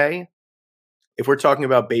would say, if we're talking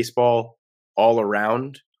about baseball all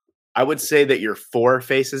around, I would say that you're four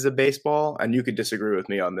faces of baseball, and you could disagree with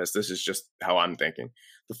me on this. This is just how I'm thinking.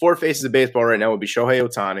 The four faces of baseball right now would be Shohei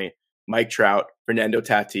Ohtani, Mike Trout, Fernando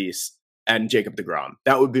Tatis, and Jacob deGrom.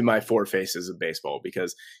 That would be my four faces of baseball,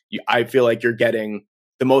 because I feel like you're getting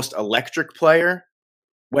the most electric player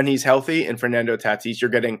when he's healthy in Fernando Tatis. You're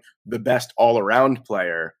getting the best all-around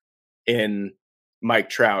player in Mike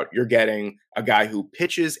Trout. You're getting a guy who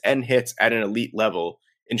pitches and hits at an elite level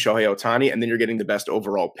in Shohei Ohtani, and then you're getting the best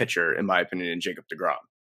overall pitcher, in my opinion, in Jacob deGrom.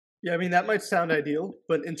 Yeah, I mean, that might sound ideal,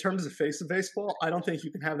 but in terms of face of baseball, I don't think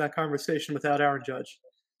you can have that conversation without Aaron Judge.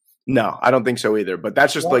 No, I don't think so either, but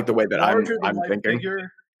that's just like the way that I'm thinking.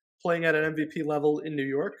 Figure playing at an MVP level in New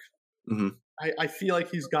York, I feel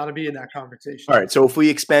like he's got to be in that conversation. All right, so if we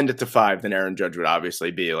expand it to 5, then Aaron Judge would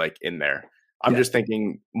obviously be like in there. I'm just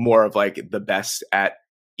thinking more of like the best at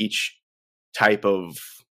each type of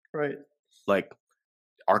like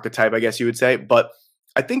archetype, I guess you would say. But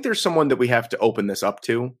I think there's someone that we have to open this up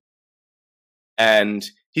to. And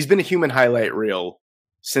he's been a human highlight reel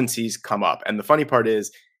since he's come up. And the funny part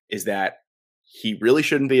is that he really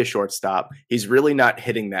shouldn't be a shortstop. He's really not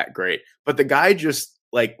hitting that great. But the guy just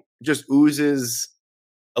oozes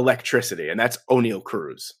electricity, and that's O'Neal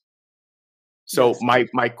Cruz. So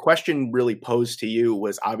my question really posed to you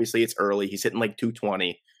was, obviously it's early. He's hitting like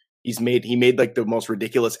 220. He made like the most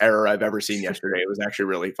ridiculous error I've ever seen yesterday. It was actually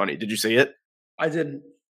really funny. Did you see it? I didn't.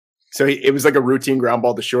 So it was like a routine ground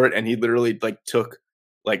ball to short, and he literally like took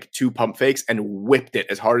like 2 pump fakes and whipped it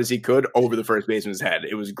as hard as he could over the first baseman's head.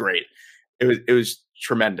 It was great. It was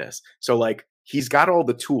tremendous. So like he's got all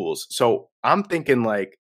the tools. So I'm thinking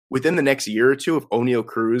like within the next year or two, if O'Neal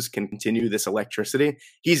Cruz can continue this electricity,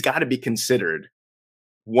 he's got to be considered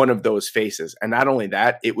one of those faces. And not only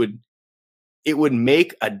that, it would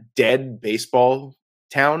make a dead baseball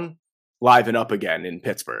town liven up again in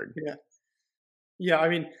Pittsburgh. Yeah, I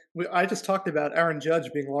mean, I just talked about Aaron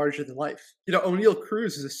Judge being larger than life. O'Neal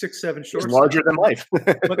Cruz is a 6'7" shortstop. He's larger than life.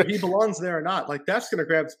 Whether he belongs there or not, like that's going to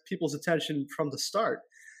grab people's attention from the start.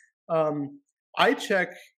 I check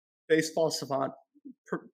Baseball Savant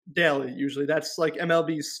daily, usually. That's like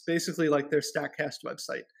MLB's basically like their StatCast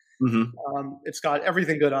website. It's got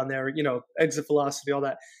everything good on there, exit velocity, all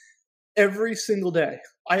that. Every single day,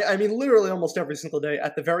 I mean, literally almost every single day,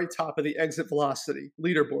 at the very top of the exit velocity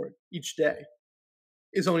leaderboard each day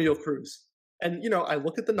is O'Neal Cruz. And, I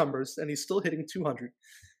look at the numbers, and he's still hitting 200.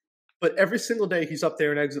 But every single day, he's up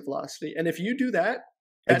there in exit velocity. And if you do that...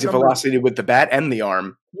 Exit velocity with the bat and the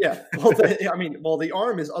arm. Yeah. Well, the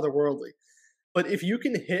arm is otherworldly. But if you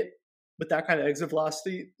can hit with that kind of exit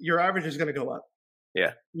velocity, your average is going to go up.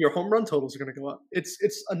 Yeah. Your home run totals are going to go up.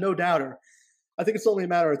 It's a no-doubter. I think it's only a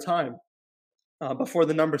matter of time before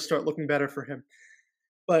the numbers start looking better for him.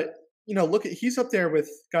 But, he's up there with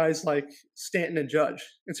guys like Stanton and Judge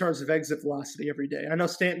in terms of exit velocity every day. I know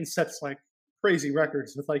Stanton sets like crazy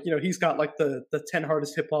records with he's got like the 10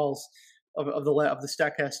 hardest hit balls of the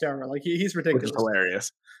StatCast era. Like he's ridiculous. Which is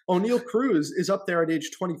hilarious. O'Neal Cruz is up there at age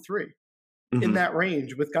 23 in that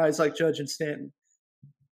range with guys like Judge and Stanton.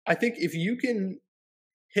 I think if you can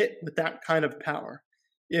hit with that kind of power,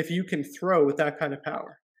 if you can throw with that kind of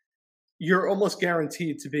power, you're almost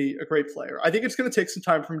guaranteed to be a great player. I think it's going to take some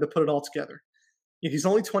time for him to put it all together. He's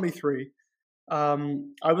only 23.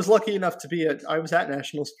 I was lucky enough to I was at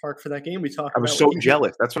Nationals Park for that game we talked about. I was so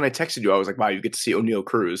jealous. That's when I texted you. I was like, wow, you get to see O'Neal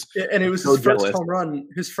Cruz. Yeah, and it was his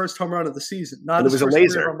first home run of the season. Not his first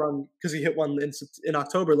career home run, because he hit one in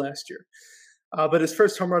October last year. But his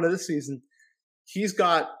first home run of this season, he's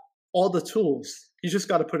got all the tools. He's just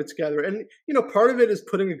got to put it together. And, part of it is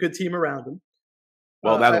putting a good team around him.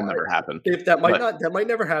 Well, that'll never happen. But That might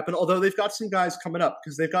never happen. Although they've got some guys coming up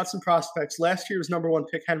because they've got some prospects. Last year's number one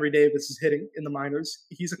pick Henry Davis is hitting in the minors.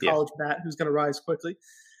 He's a yeah, college bat who's going to rise quickly.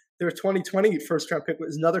 Their 2020 first round pick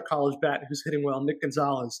was another college bat who's hitting well, Nick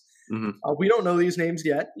Gonzalez. mhm. We don't know these names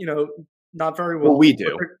yet. Not very Well, well. we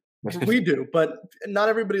do. We do, but not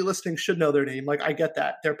everybody listening should know their name. Like I get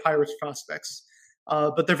that they're Pirates prospects,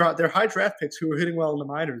 but they're high draft picks who are hitting well in the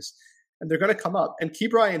minors, and they're going to come up. And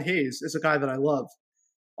Ke'Bryan Hayes is a guy that I love.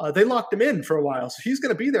 They locked him in for a while, so he's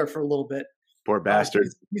going to be there for a little bit. Poor bastard.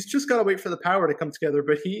 He's just got to wait for the power to come together.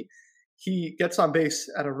 But he gets on base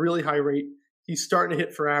at a really high rate. He's starting to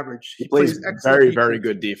hit for average. He plays very, very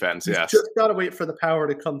good defense. He's Yes, just got to wait for the power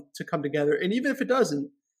to come together. And even if it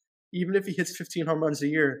doesn't, even if he hits 15 home runs a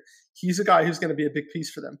year, he's a guy who's going to be a big piece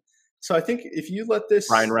for them. So I think if you let this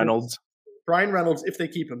Brian Reynolds, if they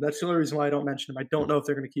keep him, that's the only reason why I don't mention him. I don't know if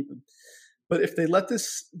they're going to keep him, but if they let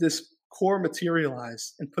this core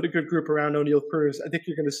materialize and put a good group around O'Neal Cruz, I think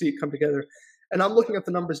you're going to see it come together. And I'm looking at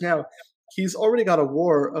the numbers now. He's already got a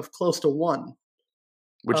WAR of close to 1,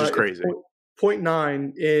 which is crazy.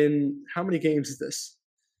 0.9 in how many games is this?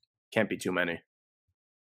 Can't be too many.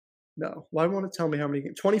 No. Why won't it tell me how many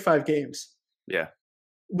games? 25 games. Yeah.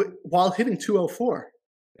 While hitting 204.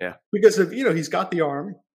 Yeah. Because of, he's got the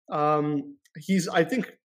arm. I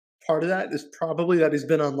think part of that is probably that he's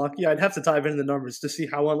been unlucky. I'd have to dive into the numbers to see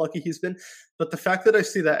how unlucky he's been. But the fact that I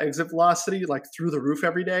see that exit velocity like through the roof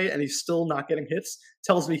every day and he's still not getting hits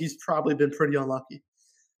tells me he's probably been pretty unlucky.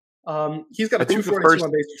 He's got a 242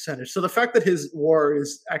 on base percentage. So the fact that his WAR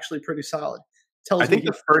is actually pretty solid tells me. I think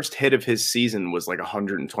the first hit of his season was like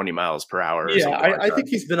 120 miles per hour. Yeah, I think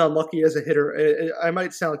he's been unlucky as a hitter. I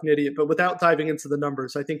might sound like an idiot, but without diving into the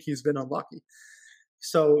numbers, I think he's been unlucky.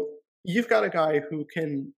 So you've got a guy who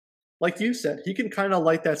can, like you said, he can kind of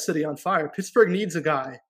light that city on fire. Pittsburgh needs a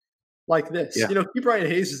guy like this. Yeah. Ke'Bryan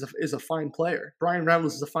Hayes is a fine player. Brian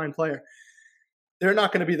Reynolds is a fine player. They're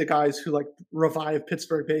not going to be the guys who like revive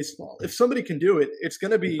Pittsburgh baseball. If somebody can do it, it's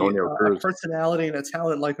going to be a personality and a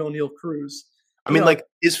talent like O'Neal Cruz. I mean, like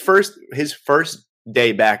his first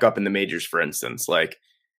day back up in the majors, for instance, like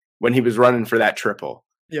when he was running for that triple.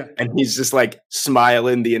 Yeah. And he's just like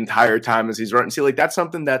smiling the entire time as he's running. See, like that's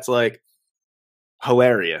something that's like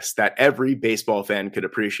hilarious that every baseball fan could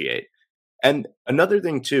appreciate. And another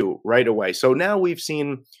thing too, right away. So now we've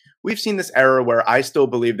seen this era where I still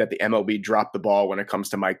believe that the MLB dropped the ball when it comes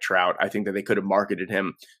to Mike Trout. I think that they could have marketed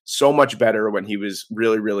him so much better when he was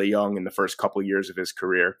really, really young in the first couple years of his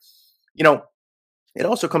career. It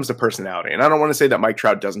also comes to personality. And I don't want to say that Mike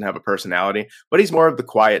Trout doesn't have a personality, but he's more of the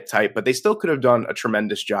quiet type. But they still could have done a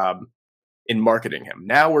tremendous job in marketing him.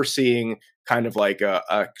 Now we're seeing kind of like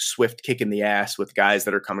a swift kick in the ass with guys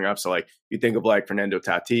that are coming up. So like you think of like Fernando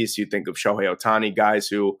Tatis, you think of Shohei Ohtani, guys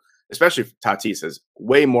who, especially Tatis, has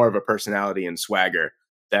way more of a personality and swagger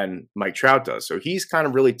than Mike Trout does. So he's kind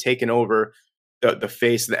of really taken over the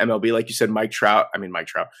face of the MLB. Like you said,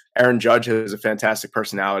 Aaron Judge has a fantastic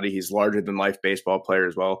personality. He's larger than life baseball player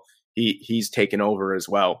as well. He's taken over as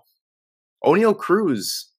well. O'Neal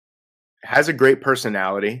Cruz has a great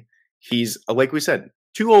personality. He's, like we said,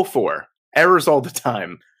 204, errors all the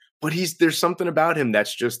time, but there's something about him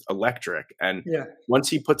that's just electric. And once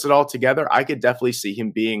he puts it all together, I could definitely see him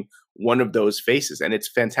being one of those faces. And it's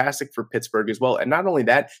fantastic for Pittsburgh as well. And not only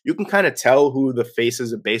that, you can kind of tell who the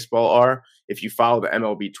faces of baseball are if you follow the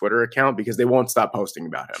MLB Twitter account, because they won't stop posting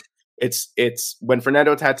about him. It's when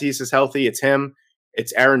Fernando Tatis is healthy, it's him,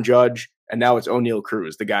 it's Aaron Judge, and now it's O'Neal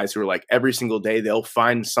Cruz, the guys who are like every single day they'll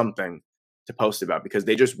find something to post about because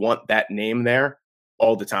they just want that name there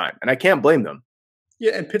all the time. And I can't blame them.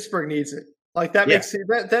 Yeah, and Pittsburgh needs it. Like that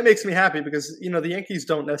makes me happy because the Yankees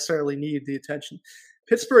don't necessarily need the attention.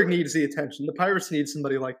 Pittsburgh needs the attention. The Pirates need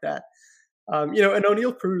somebody like that. And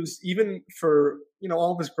O'Neal Cruz, even for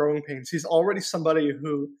all of his growing pains, he's already somebody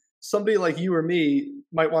like you or me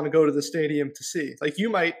might want to go to the stadium to see. Like you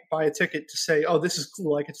might buy a ticket to say, "Oh, this is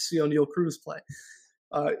cool. I get to see O'Neal Cruz play."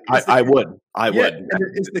 I would.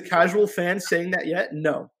 Is the casual fan saying that yet?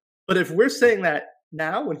 No. But if we're saying that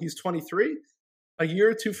now, when he's 23, a year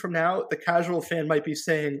or two from now, the casual fan might be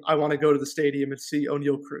saying, "I want to go to the stadium and see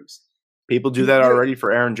O'Neal Cruz." People do that already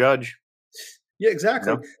for Aaron Judge. Yeah,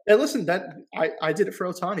 exactly. And listen, that I did it for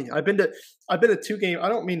Ohtani. I've been to 2 games. I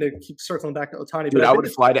don't mean to keep circling back to Ohtani, but I would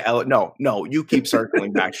fly to LA. No, you keep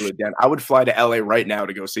circling back to it, Dan. I would fly to LA right now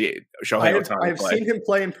to go see Shohei Ohtani. I've seen him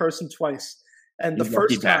play in person twice, and the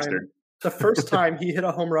first time he hit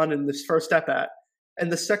a home run in this first at bat, and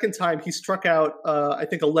the second time he struck out I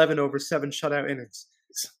think 11 over 7 shutout innings.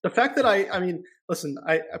 The fact that I mean, listen,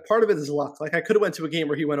 part of it is luck. Like I could have went to a game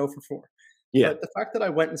where he went 0 for 4. Yeah. But the fact that I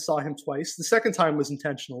went and saw him twice, the second time was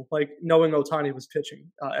intentional, like knowing Otani was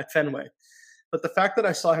pitching at Fenway. But the fact that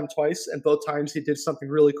I saw him twice and both times he did something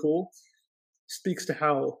really cool speaks to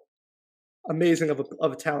how amazing of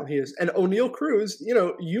a talent he is. And O'Neal Cruz,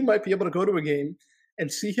 you might be able to go to a game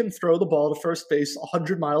and see him throw the ball to first base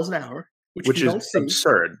 100 miles an hour, which Which you is don't see.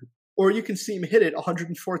 absurd. Or you can see him hit it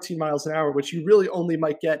 114 miles an hour, which you really only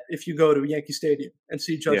might get if you go to Yankee Stadium and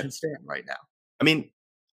see Judge and Stan right now. I mean,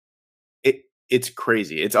 it's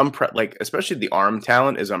crazy. It's like, especially the arm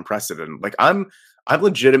talent is unprecedented. Like I'm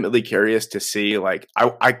legitimately curious to see, like,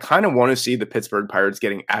 I kind of want to see the Pittsburgh Pirates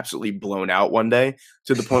getting absolutely blown out one day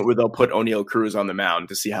to the point where they'll put O'Neal Cruz on the mound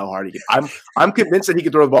to see how hard he can. I'm convinced that he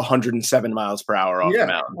could throw the ball 107 miles per hour off the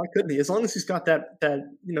mound. Why couldn't he? As long as he's got that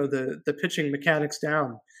the pitching mechanics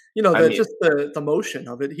down, just the motion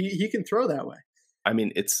of it, he can throw that way. I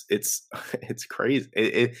mean, it's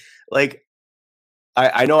crazy. Like,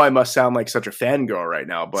 I know I must sound like such a fangirl right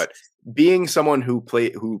now, but being someone who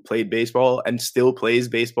played baseball and still plays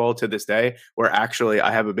baseball to this day, where actually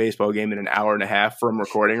I have a baseball game in an hour and a half from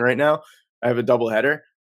recording right now, I have a doubleheader.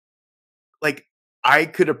 Like, I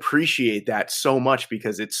could appreciate that so much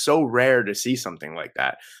because it's so rare to see something like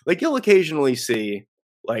that. Like, you'll occasionally see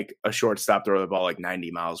like a shortstop throw the ball like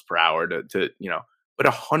 90 miles per hour but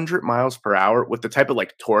 100 miles per hour with the type of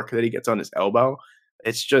like torque that he gets on his elbow.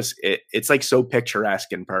 It's just it's like so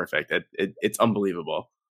picturesque and perfect. It's unbelievable.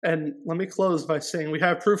 And let me close by saying we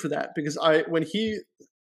have proof of that because when he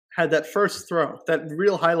had that first throw, that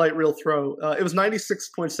real highlight reel throw, it was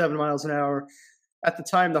 96.7 miles an hour. At the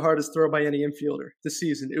time, the hardest throw by any infielder this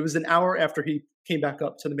season. It was an hour after he came back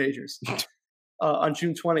up to the majors on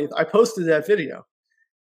June 20th. I posted that video,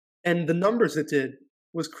 and the numbers it did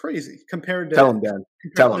was crazy compared to Tell him, Dan.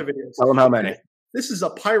 Tell him. videos. Tell him how many. This is a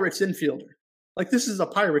Pirates infielder. Like, this is a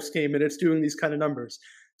Pirates game, and it's doing these kind of numbers.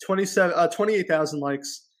 28,000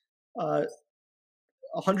 likes,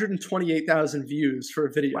 128,000 views for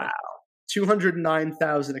a video. Wow.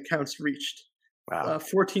 209,000 accounts reached. Wow.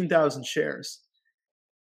 14,000 shares.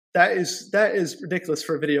 That is ridiculous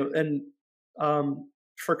for a video. And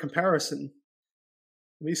for comparison,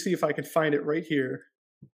 let me see if I can find it right here.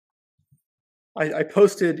 I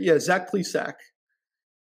posted, Zach Plesac.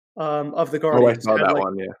 Of the Guardians. Oh, I saw that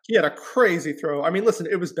one, yeah. He had a crazy throw. I mean, listen,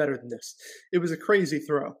 it was better than this. It was a crazy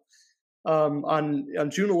throw. On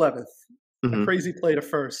June 11th, a crazy play to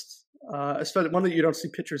first, especially one that you don't see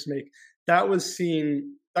pitchers make. That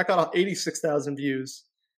got 86,000 views,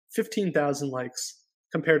 15,000 likes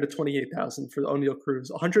compared to 28,000 for O'Neal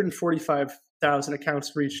Cruz, 145,000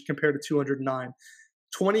 accounts reached compared to 209,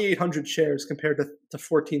 2,800 shares compared to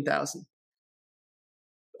 14,000.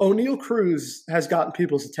 O'Neal Cruz has gotten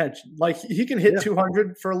people's attention. Like, he can hit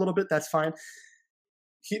 200 for a little bit. That's fine.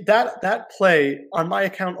 That play on my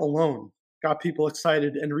account alone got people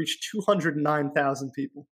excited and reached 209,000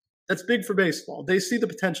 people. That's big for baseball. They see the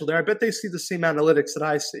potential there. I bet they see the same analytics that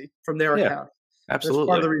I see from their account. Absolutely. That's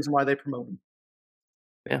part of the reason why they promote him.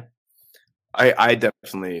 Yeah. I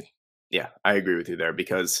definitely, I agree with you there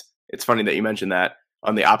because it's funny that you mentioned that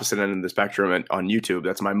on the opposite end of the spectrum and on YouTube.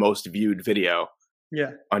 That's my most viewed video.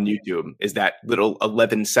 Yeah, on YouTube is that little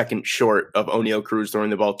 11-second short of O'Neal Cruz throwing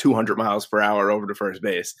the ball 200 miles per hour over to first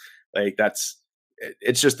base. Like,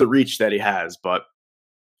 it's just the reach that he has. But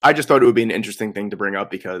I just thought it would be an interesting thing to bring up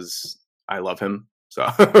because I love him. So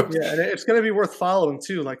and it's going to be worth following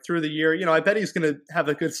too. Like, through the year, I bet he's going to have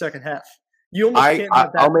a good second half. You almost can't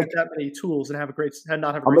have that many tools and I'll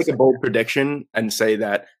make a bold prediction and say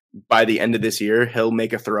that by the end of this year, he'll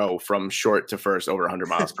make a throw from short to first over 100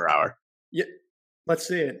 miles per hour. Yeah. Let's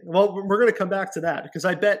see it. Well, we're going to come back to that because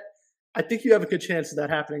I think you have a good chance of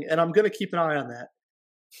that happening, and I'm going to keep an eye on that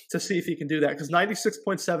to see if he can do that because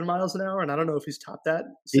 96.7 miles an hour, and I don't know if he's topped that.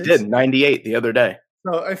 He did 98 the other day.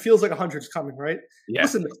 So it feels like 100 is coming, right? Yeah,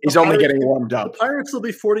 listen, he's only getting warmed up. The Pirates will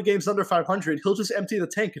be 40 games under 500. He'll just empty the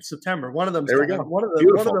tank in September. One of them. There we go. One of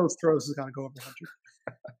those throws is going to go over 100.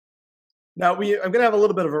 Now, I'm going to have a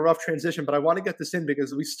little bit of a rough transition, but I want to get this in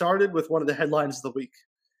because we started with one of the headlines of the week.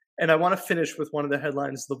 And I want to finish with one of the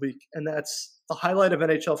headlines of the week, and that's the highlight of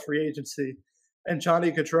NHL free agency and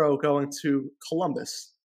Johnny Gaudreau going to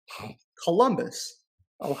Columbus,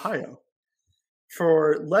 Ohio,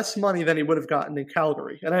 for less money than he would have gotten in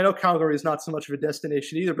Calgary. And I know Calgary is not so much of a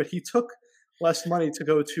destination either, but he took less money to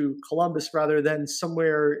go to Columbus rather than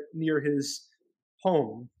somewhere near his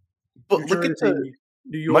home. But look at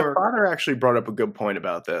New York. My father actually brought up a good point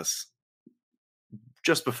about this.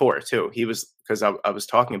 Just before too, he was because I was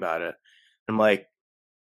talking about it. I'm like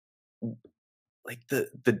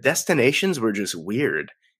the destinations were just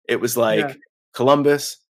weird. It was like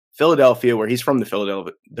Columbus, Philadelphia, where he's from the He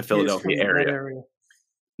is Philadelphia from that area, area.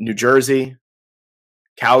 New Jersey,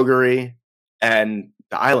 Calgary, and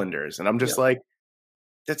the Islanders. And I'm just Yep. like,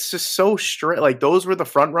 that's just so strange. Like those were the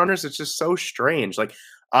front runners. It's just so strange. Like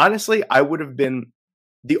honestly, I would have been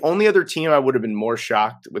the only other team I would have been more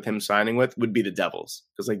shocked with him signing with would be the Devils,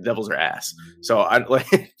 because like Devils are ass. So I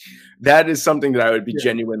like that is something that I would be Yeah.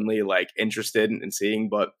 genuinely like interested in seeing.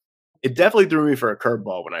 But it definitely threw me for a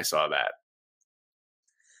curveball when I saw that.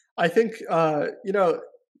 I think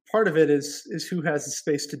part of it is who has the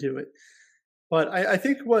space to do it. But I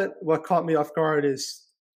think what caught me off guard is,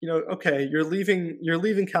 okay, you're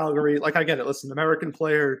leaving Calgary. Like I get it. Listen, American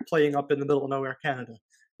player playing up in the middle of nowhere, Canada.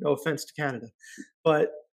 No offense to Canada, but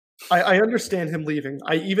I understand him leaving.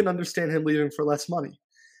 I even understand him leaving for less money.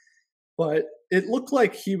 But it looked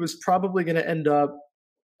like he was probably going to end up.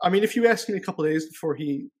 I mean, if you asked me a couple of days before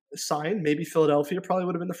he signed, maybe Philadelphia probably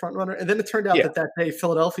would have been the front runner. And then it turned out Yeah, that day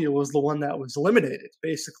Philadelphia was the one that was eliminated,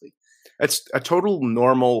 basically. that's a total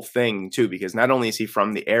normal thing too, because not only is he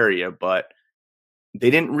from the area, but they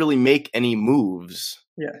didn't really make any moves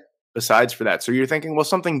Yeah, besides for that. So you're thinking, well,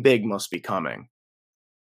 something big must be coming,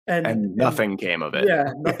 and and nothing came of it.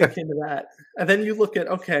 yeah, nothing came of that. And then you look at,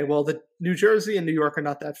 okay, well, the New Jersey and New York are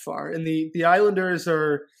not that far, and the Islanders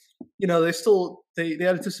are, they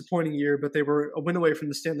had a disappointing year, but they were a win away from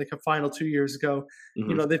the Stanley Cup final 2 years ago.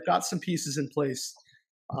 Mhm. They've got some pieces in place.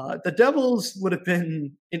 The Devils would have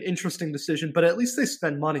been an interesting decision, but at least they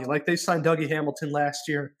spend money. Like they signed Dougie Hamilton last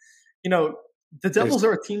year. You know, the They Devils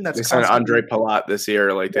are a team that's they signed constantly. Andre Palat this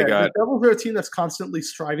year. Like they Yeah, the got, Devils are a team that's constantly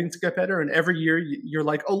striving to get better, and every year you're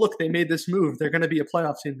like, "Oh, look, they made this move. They're going to be a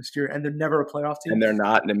playoff team this year," and they're never a playoff team. and they're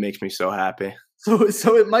not, and it makes me so happy.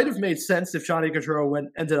 So it might have made sense if Johnny Gaudreau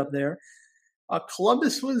ended up there.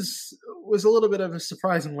 Columbus was a little bit of a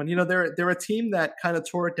surprising one. They're a team that kind of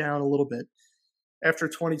tore it down a little bit after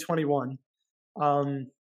 2021. Um,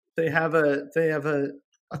 they have a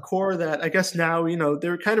core that I guess now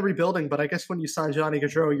they're kind of rebuilding. But I guess when you sign Johnny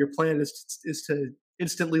Gaudreau, your plan is to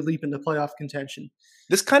instantly leap into playoff contention.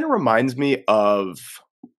 This kind of reminds me of,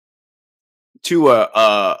 to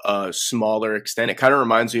a smaller extent, it kind of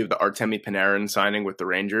reminds me of the Artemi Panarin signing with the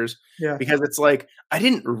Rangers, Yeah, because it's like I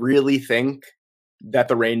didn't really think that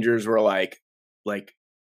the Rangers were like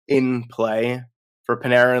in play for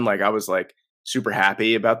Panarin. Like I was like super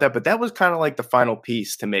happy about that, but that was kind of like the final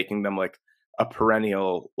piece to making them like a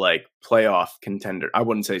perennial like playoff contender. I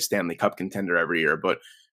wouldn't say Stanley Cup contender every year, but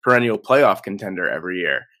perennial playoff contender every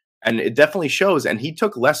year. And it definitely shows. And he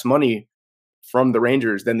took less money from the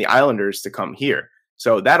Rangers than the Islanders to come here.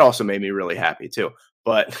 So that also made me really happy too.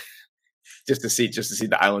 But just to see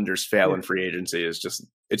the Islanders fail yeah, in free agency it's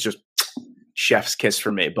just chef's kiss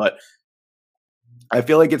for me. But I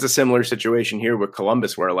feel like it's a similar situation here with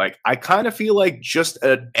Columbus, where like I kind of feel like just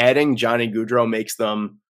adding Johnny Gaudreau makes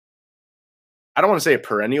them, I don't want to say a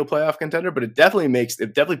perennial playoff contender, but it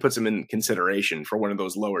definitely puts them in consideration for one of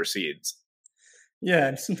those lower seeds. yeah.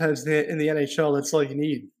 And sometimes in the NHL, that's all you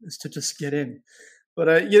need is to just get in. But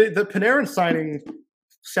the Panarin signing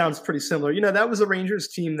sounds pretty similar. That was a Rangers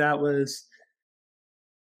team that was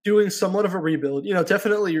doing somewhat of a rebuild.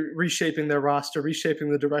 Definitely reshaping their roster, reshaping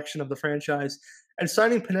the direction of the franchise, and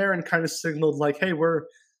signing Panarin kind of signaled like, hey,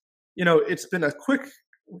 it's been a quick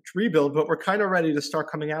rebuild, but we're kind of ready to start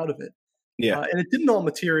coming out of it. Yeah. And it didn't all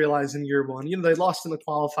materialize in year one. They lost in the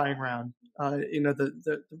qualifying round.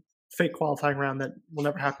 The fake qualifying round that will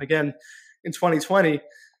never happen again in 2020.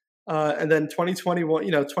 And then 2021,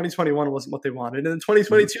 2021 wasn't what they wanted. And then Mhm.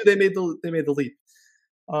 2022, they made the leap.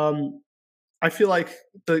 I feel like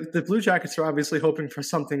the Blue Jackets are obviously hoping for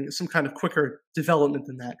some kind of quicker development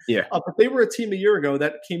than that. Yeah. But they were a team a year ago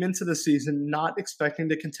that came into the season not expecting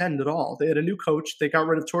to contend at all. They had a new coach. They got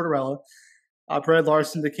rid of Tortorella. Brad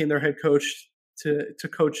Larson became their head coach to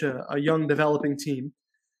coach a young developing team.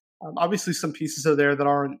 Obviously, some pieces are there that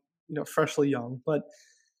aren't freshly young, but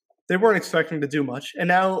they weren't expecting to do much. And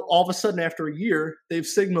now all of a sudden, after a year, they've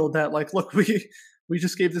signaled that like, look, we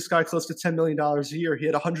just gave this guy close to $10 million a year. He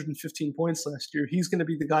had 115 points last year. He's going to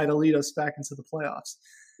be the guy to lead us back into the playoffs.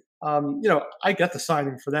 I get the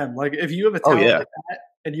signing for them. Like if you have a Oh talent yeah. like that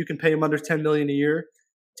and you can pay him under 10 million a year,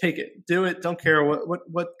 take it, do it. Don't care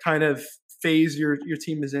what kind of phase your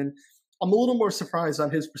team is in. I'm a little more surprised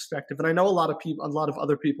on his perspective, and I know a lot of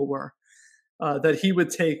other people were that he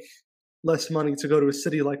would take less money to go to a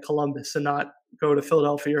city like Columbus and not go to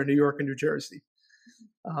Philadelphia or New York or New Jersey.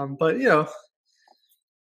 But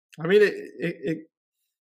I mean,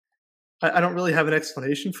 I don't really have an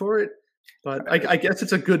explanation for it, but I guess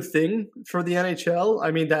it's a good thing for the NHL.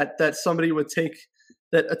 I mean, that somebody would take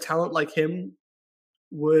that a talent like him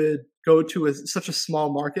would go to such a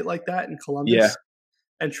small market like that in Yeah. Columbus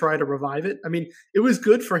and try to revive it. I mean, it was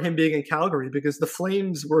good for him being in Calgary because the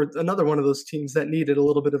Flames were another one of those teams that needed a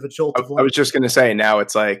little bit of a jolt of I life. was just going to say, now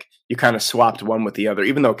it's like you kind of swapped one with the other.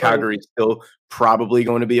 Even though Right. Calgary's still probably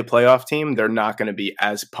going to be a playoff team, they're not going to be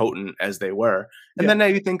as potent as they were. And Yeah. then now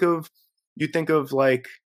you think of like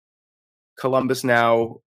Columbus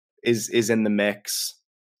now is in the mix,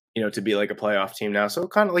 to be like a playoff team now. So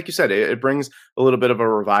kind of like you said, it brings a little bit of a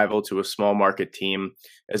revival to a small market team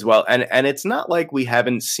as well. And it's not like we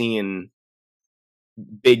haven't seen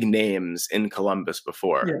big names in Columbus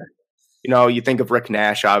before. Yeah. You think of Rick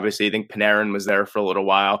Nash, obviously. You think Panarin was there for a little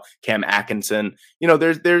while. Cam Atkinson.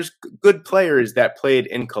 There's good players that played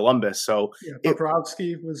in Columbus. So Yeah.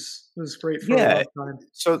 Bobrovsky was great for a yeah. long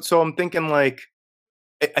time. So I'm thinking like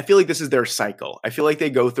I feel like this is their cycle. I feel like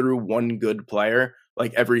they go through one good player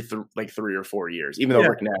like every 3 or 4 years. Even though Yeah.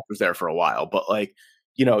 Rick Nash was there for a while, but like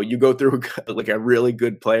you go through like a really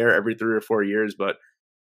good player every 3 or 4 years. But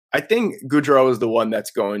I think Goudreau is the one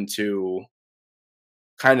that's going to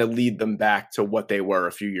kind of lead them back to what they were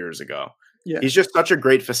a few years ago. Yeah. He's just such a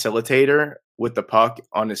great facilitator with the puck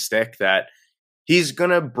on his stick that he's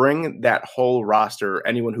going to bring that whole roster,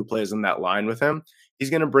 anyone who plays on that line with him, he's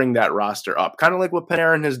going to bring that roster up. Kind of like what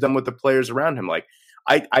Panarin has done with the players around him. Like,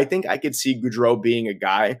 I think I could see Goudreau being a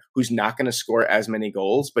guy who's not going to score as many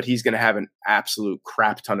goals, but he's going to have an absolute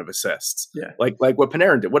crap ton of assists. Yeah. Like what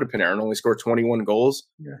Panarin did. What did Panarin only score 21 goals?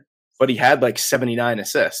 Yeah. But he had like 79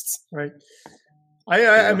 assists. Right.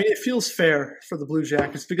 I mean, it feels fair for the Blue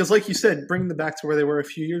Jackets because, like you said, bringing them back to where they were a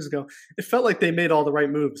few years ago, it felt like they made all the right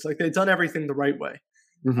moves. Like they'd done everything the right way.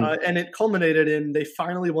 Mm-hmm. And it culminated in they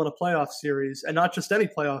finally won a playoff series, and not just any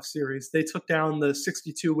playoff series. They took down the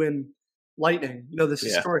 62-win Lightning, this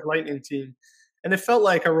historic Lightning team. And it felt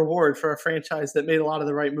like a reward for a franchise that made a lot of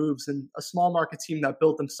the right moves and a small market team that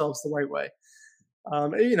built themselves the right way.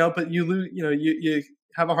 But you lose, you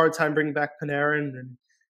have a hard time bringing back Panarin, and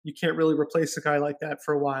you can't really replace a guy like that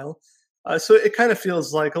for a while. So it kind of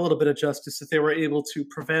feels like a little bit of justice that they were able to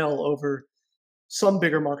prevail over some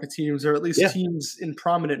bigger market teams, or at least teams in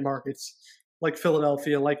prominent markets like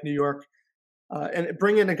Philadelphia, like New York, and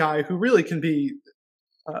bring in a guy who really can be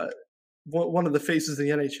one of the faces of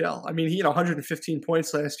the NHL. I mean, he had 115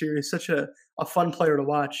 points last year. He's such a fun player to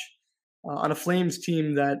watch on a Flames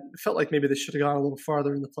team that felt like maybe they should have gone a little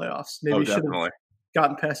farther in the playoffs. Maybe should have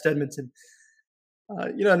gotten past Edmonton.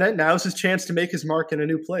 And now is his chance to make his mark in a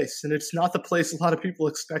new place. And it's not the place a lot of people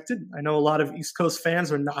expected. I know a lot of East Coast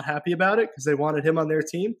fans are not happy about it because they wanted him on their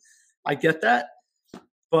team. I get that.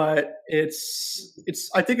 But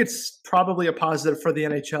I think it's probably a positive for the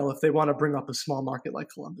NHL if they want to bring up a small market like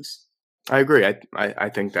Columbus. I agree. I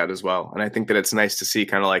think that as well. And I think that it's nice to see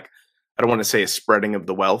kind of like, I don't want to say a spreading of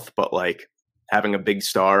the wealth, but like having a big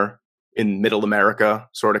star in middle America,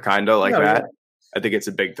 sort of kind of like that. Yeah. I think it's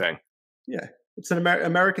a big thing. Yeah. It's an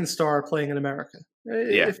American star playing in America.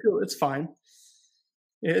 It's fine.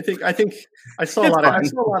 I think I saw a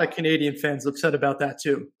lot of Canadian fans upset about that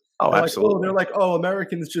too. Oh, they're absolutely. They're like, oh,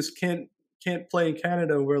 Americans just can't play in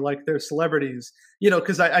Canada where like they're celebrities.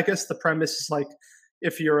 Because I guess the premise is like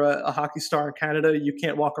if you're a hockey star in Canada, you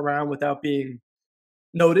can't walk around without being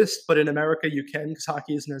noticed, but in America you can because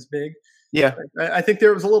hockey isn't as big. Yeah, I think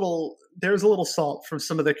there was a little salt from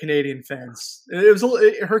some of the Canadian fans.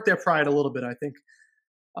 It hurt their pride a little bit, I think.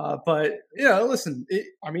 But listen, it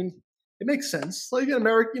makes sense. Like in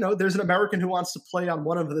America, there's an American who wants to play on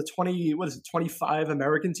one of the 25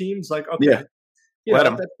 American teams. Like, okay, that's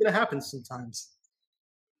going to happen sometimes.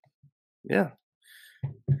 Yeah.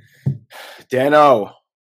 Dano.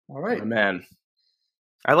 All right, man.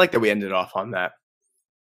 I like that we ended off on that.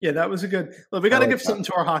 Yeah, that was a good. Look, we got to give something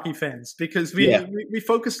to our hockey fans because we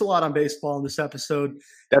focused a lot on baseball in this episode.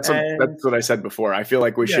 That's what I said before. I feel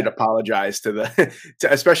like we should apologize to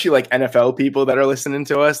especially like NFL people that are listening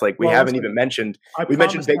to us. Like we haven't even mentioned. We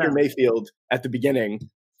mentioned Baker Mayfield at the beginning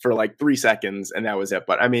for like 3 seconds, and that was it.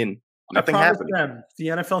 But I mean, nothing happened. The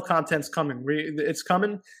NFL content's coming. It's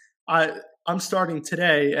coming. I'm starting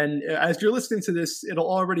today, and as you're listening to this,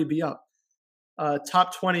 it'll already be up.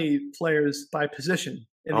 Top 20 players by position.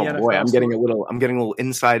 In the NFL boy, I'm getting a little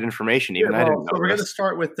inside information. Even I didn't know. So we're going to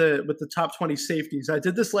start with the top 20 safeties. I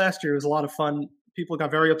did this last year. It was a lot of fun. People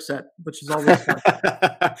got very upset, which is always fun.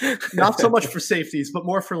 Not so much for safeties, but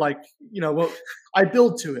more for like I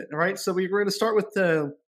build to it. All right. So we're going to start with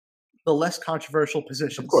the less controversial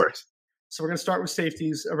positions. Of course. So we're going to start with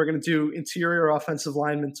safeties, and we're going to do interior offensive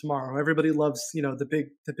linemen tomorrow. Everybody loves the big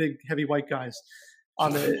heavy white guys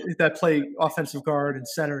that play offensive guard and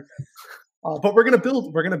center. But we're gonna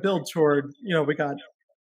build toward we got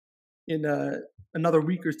in another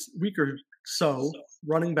week or so.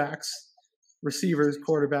 Running backs, receivers,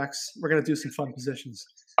 quarterbacks. We're going to do some fun positions.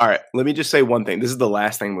 All right. Let me just say one thing. This is the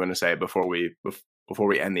last thing I'm going to say before we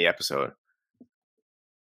end the episode.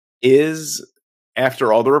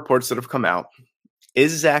 After all the reports that have come out,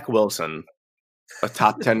 is Zach Wilson a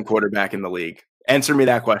top 10 quarterback in the league? Answer me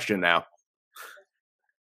that question now.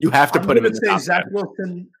 You have to put him in the top Zach 10.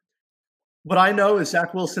 Wilson. What I know is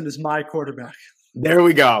Zach Wilson is my quarterback. There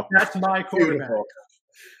we go. That's my quarterback.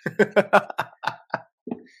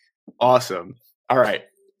 Awesome. All right.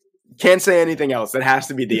 Can't say anything else. That has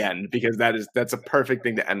to be the end because that's a perfect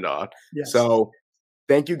thing to end on. Yes. So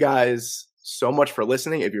thank you guys so much for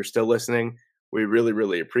listening. If you're still listening, we really,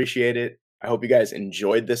 really appreciate it. I hope you guys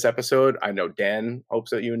enjoyed this episode. I know Dan hopes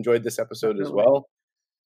that you enjoyed this episode as well.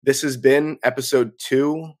 This has been episode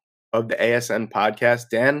 2 of the ASN podcast.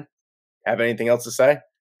 Dan, have anything else to say?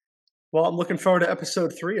 Well, I'm looking forward to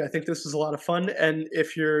episode 3. I think this was a lot of fun. And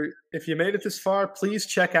if you made it this far, please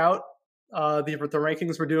check out the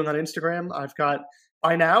rankings we're doing on Instagram. I've got,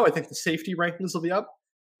 by now, I think the safety rankings will be up.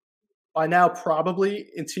 By now, probably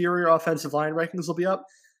interior offensive line rankings will be up.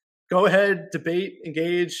 Go ahead, debate,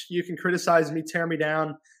 engage. You can criticize me, tear me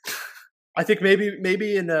down. I think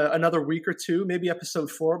maybe in another week or two, maybe episode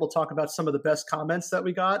 4, we'll talk about some of the best comments that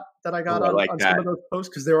I got on some of those posts,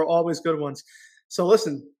 because they were always good ones. So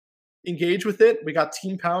listen, engage with it. We got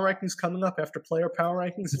team power rankings coming up after player power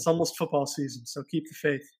rankings. It's almost football season, so keep the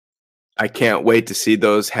faith. I can't wait to see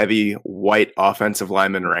those heavy white offensive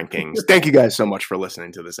lineman rankings. Thank you guys so much for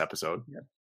listening to this episode. Yeah.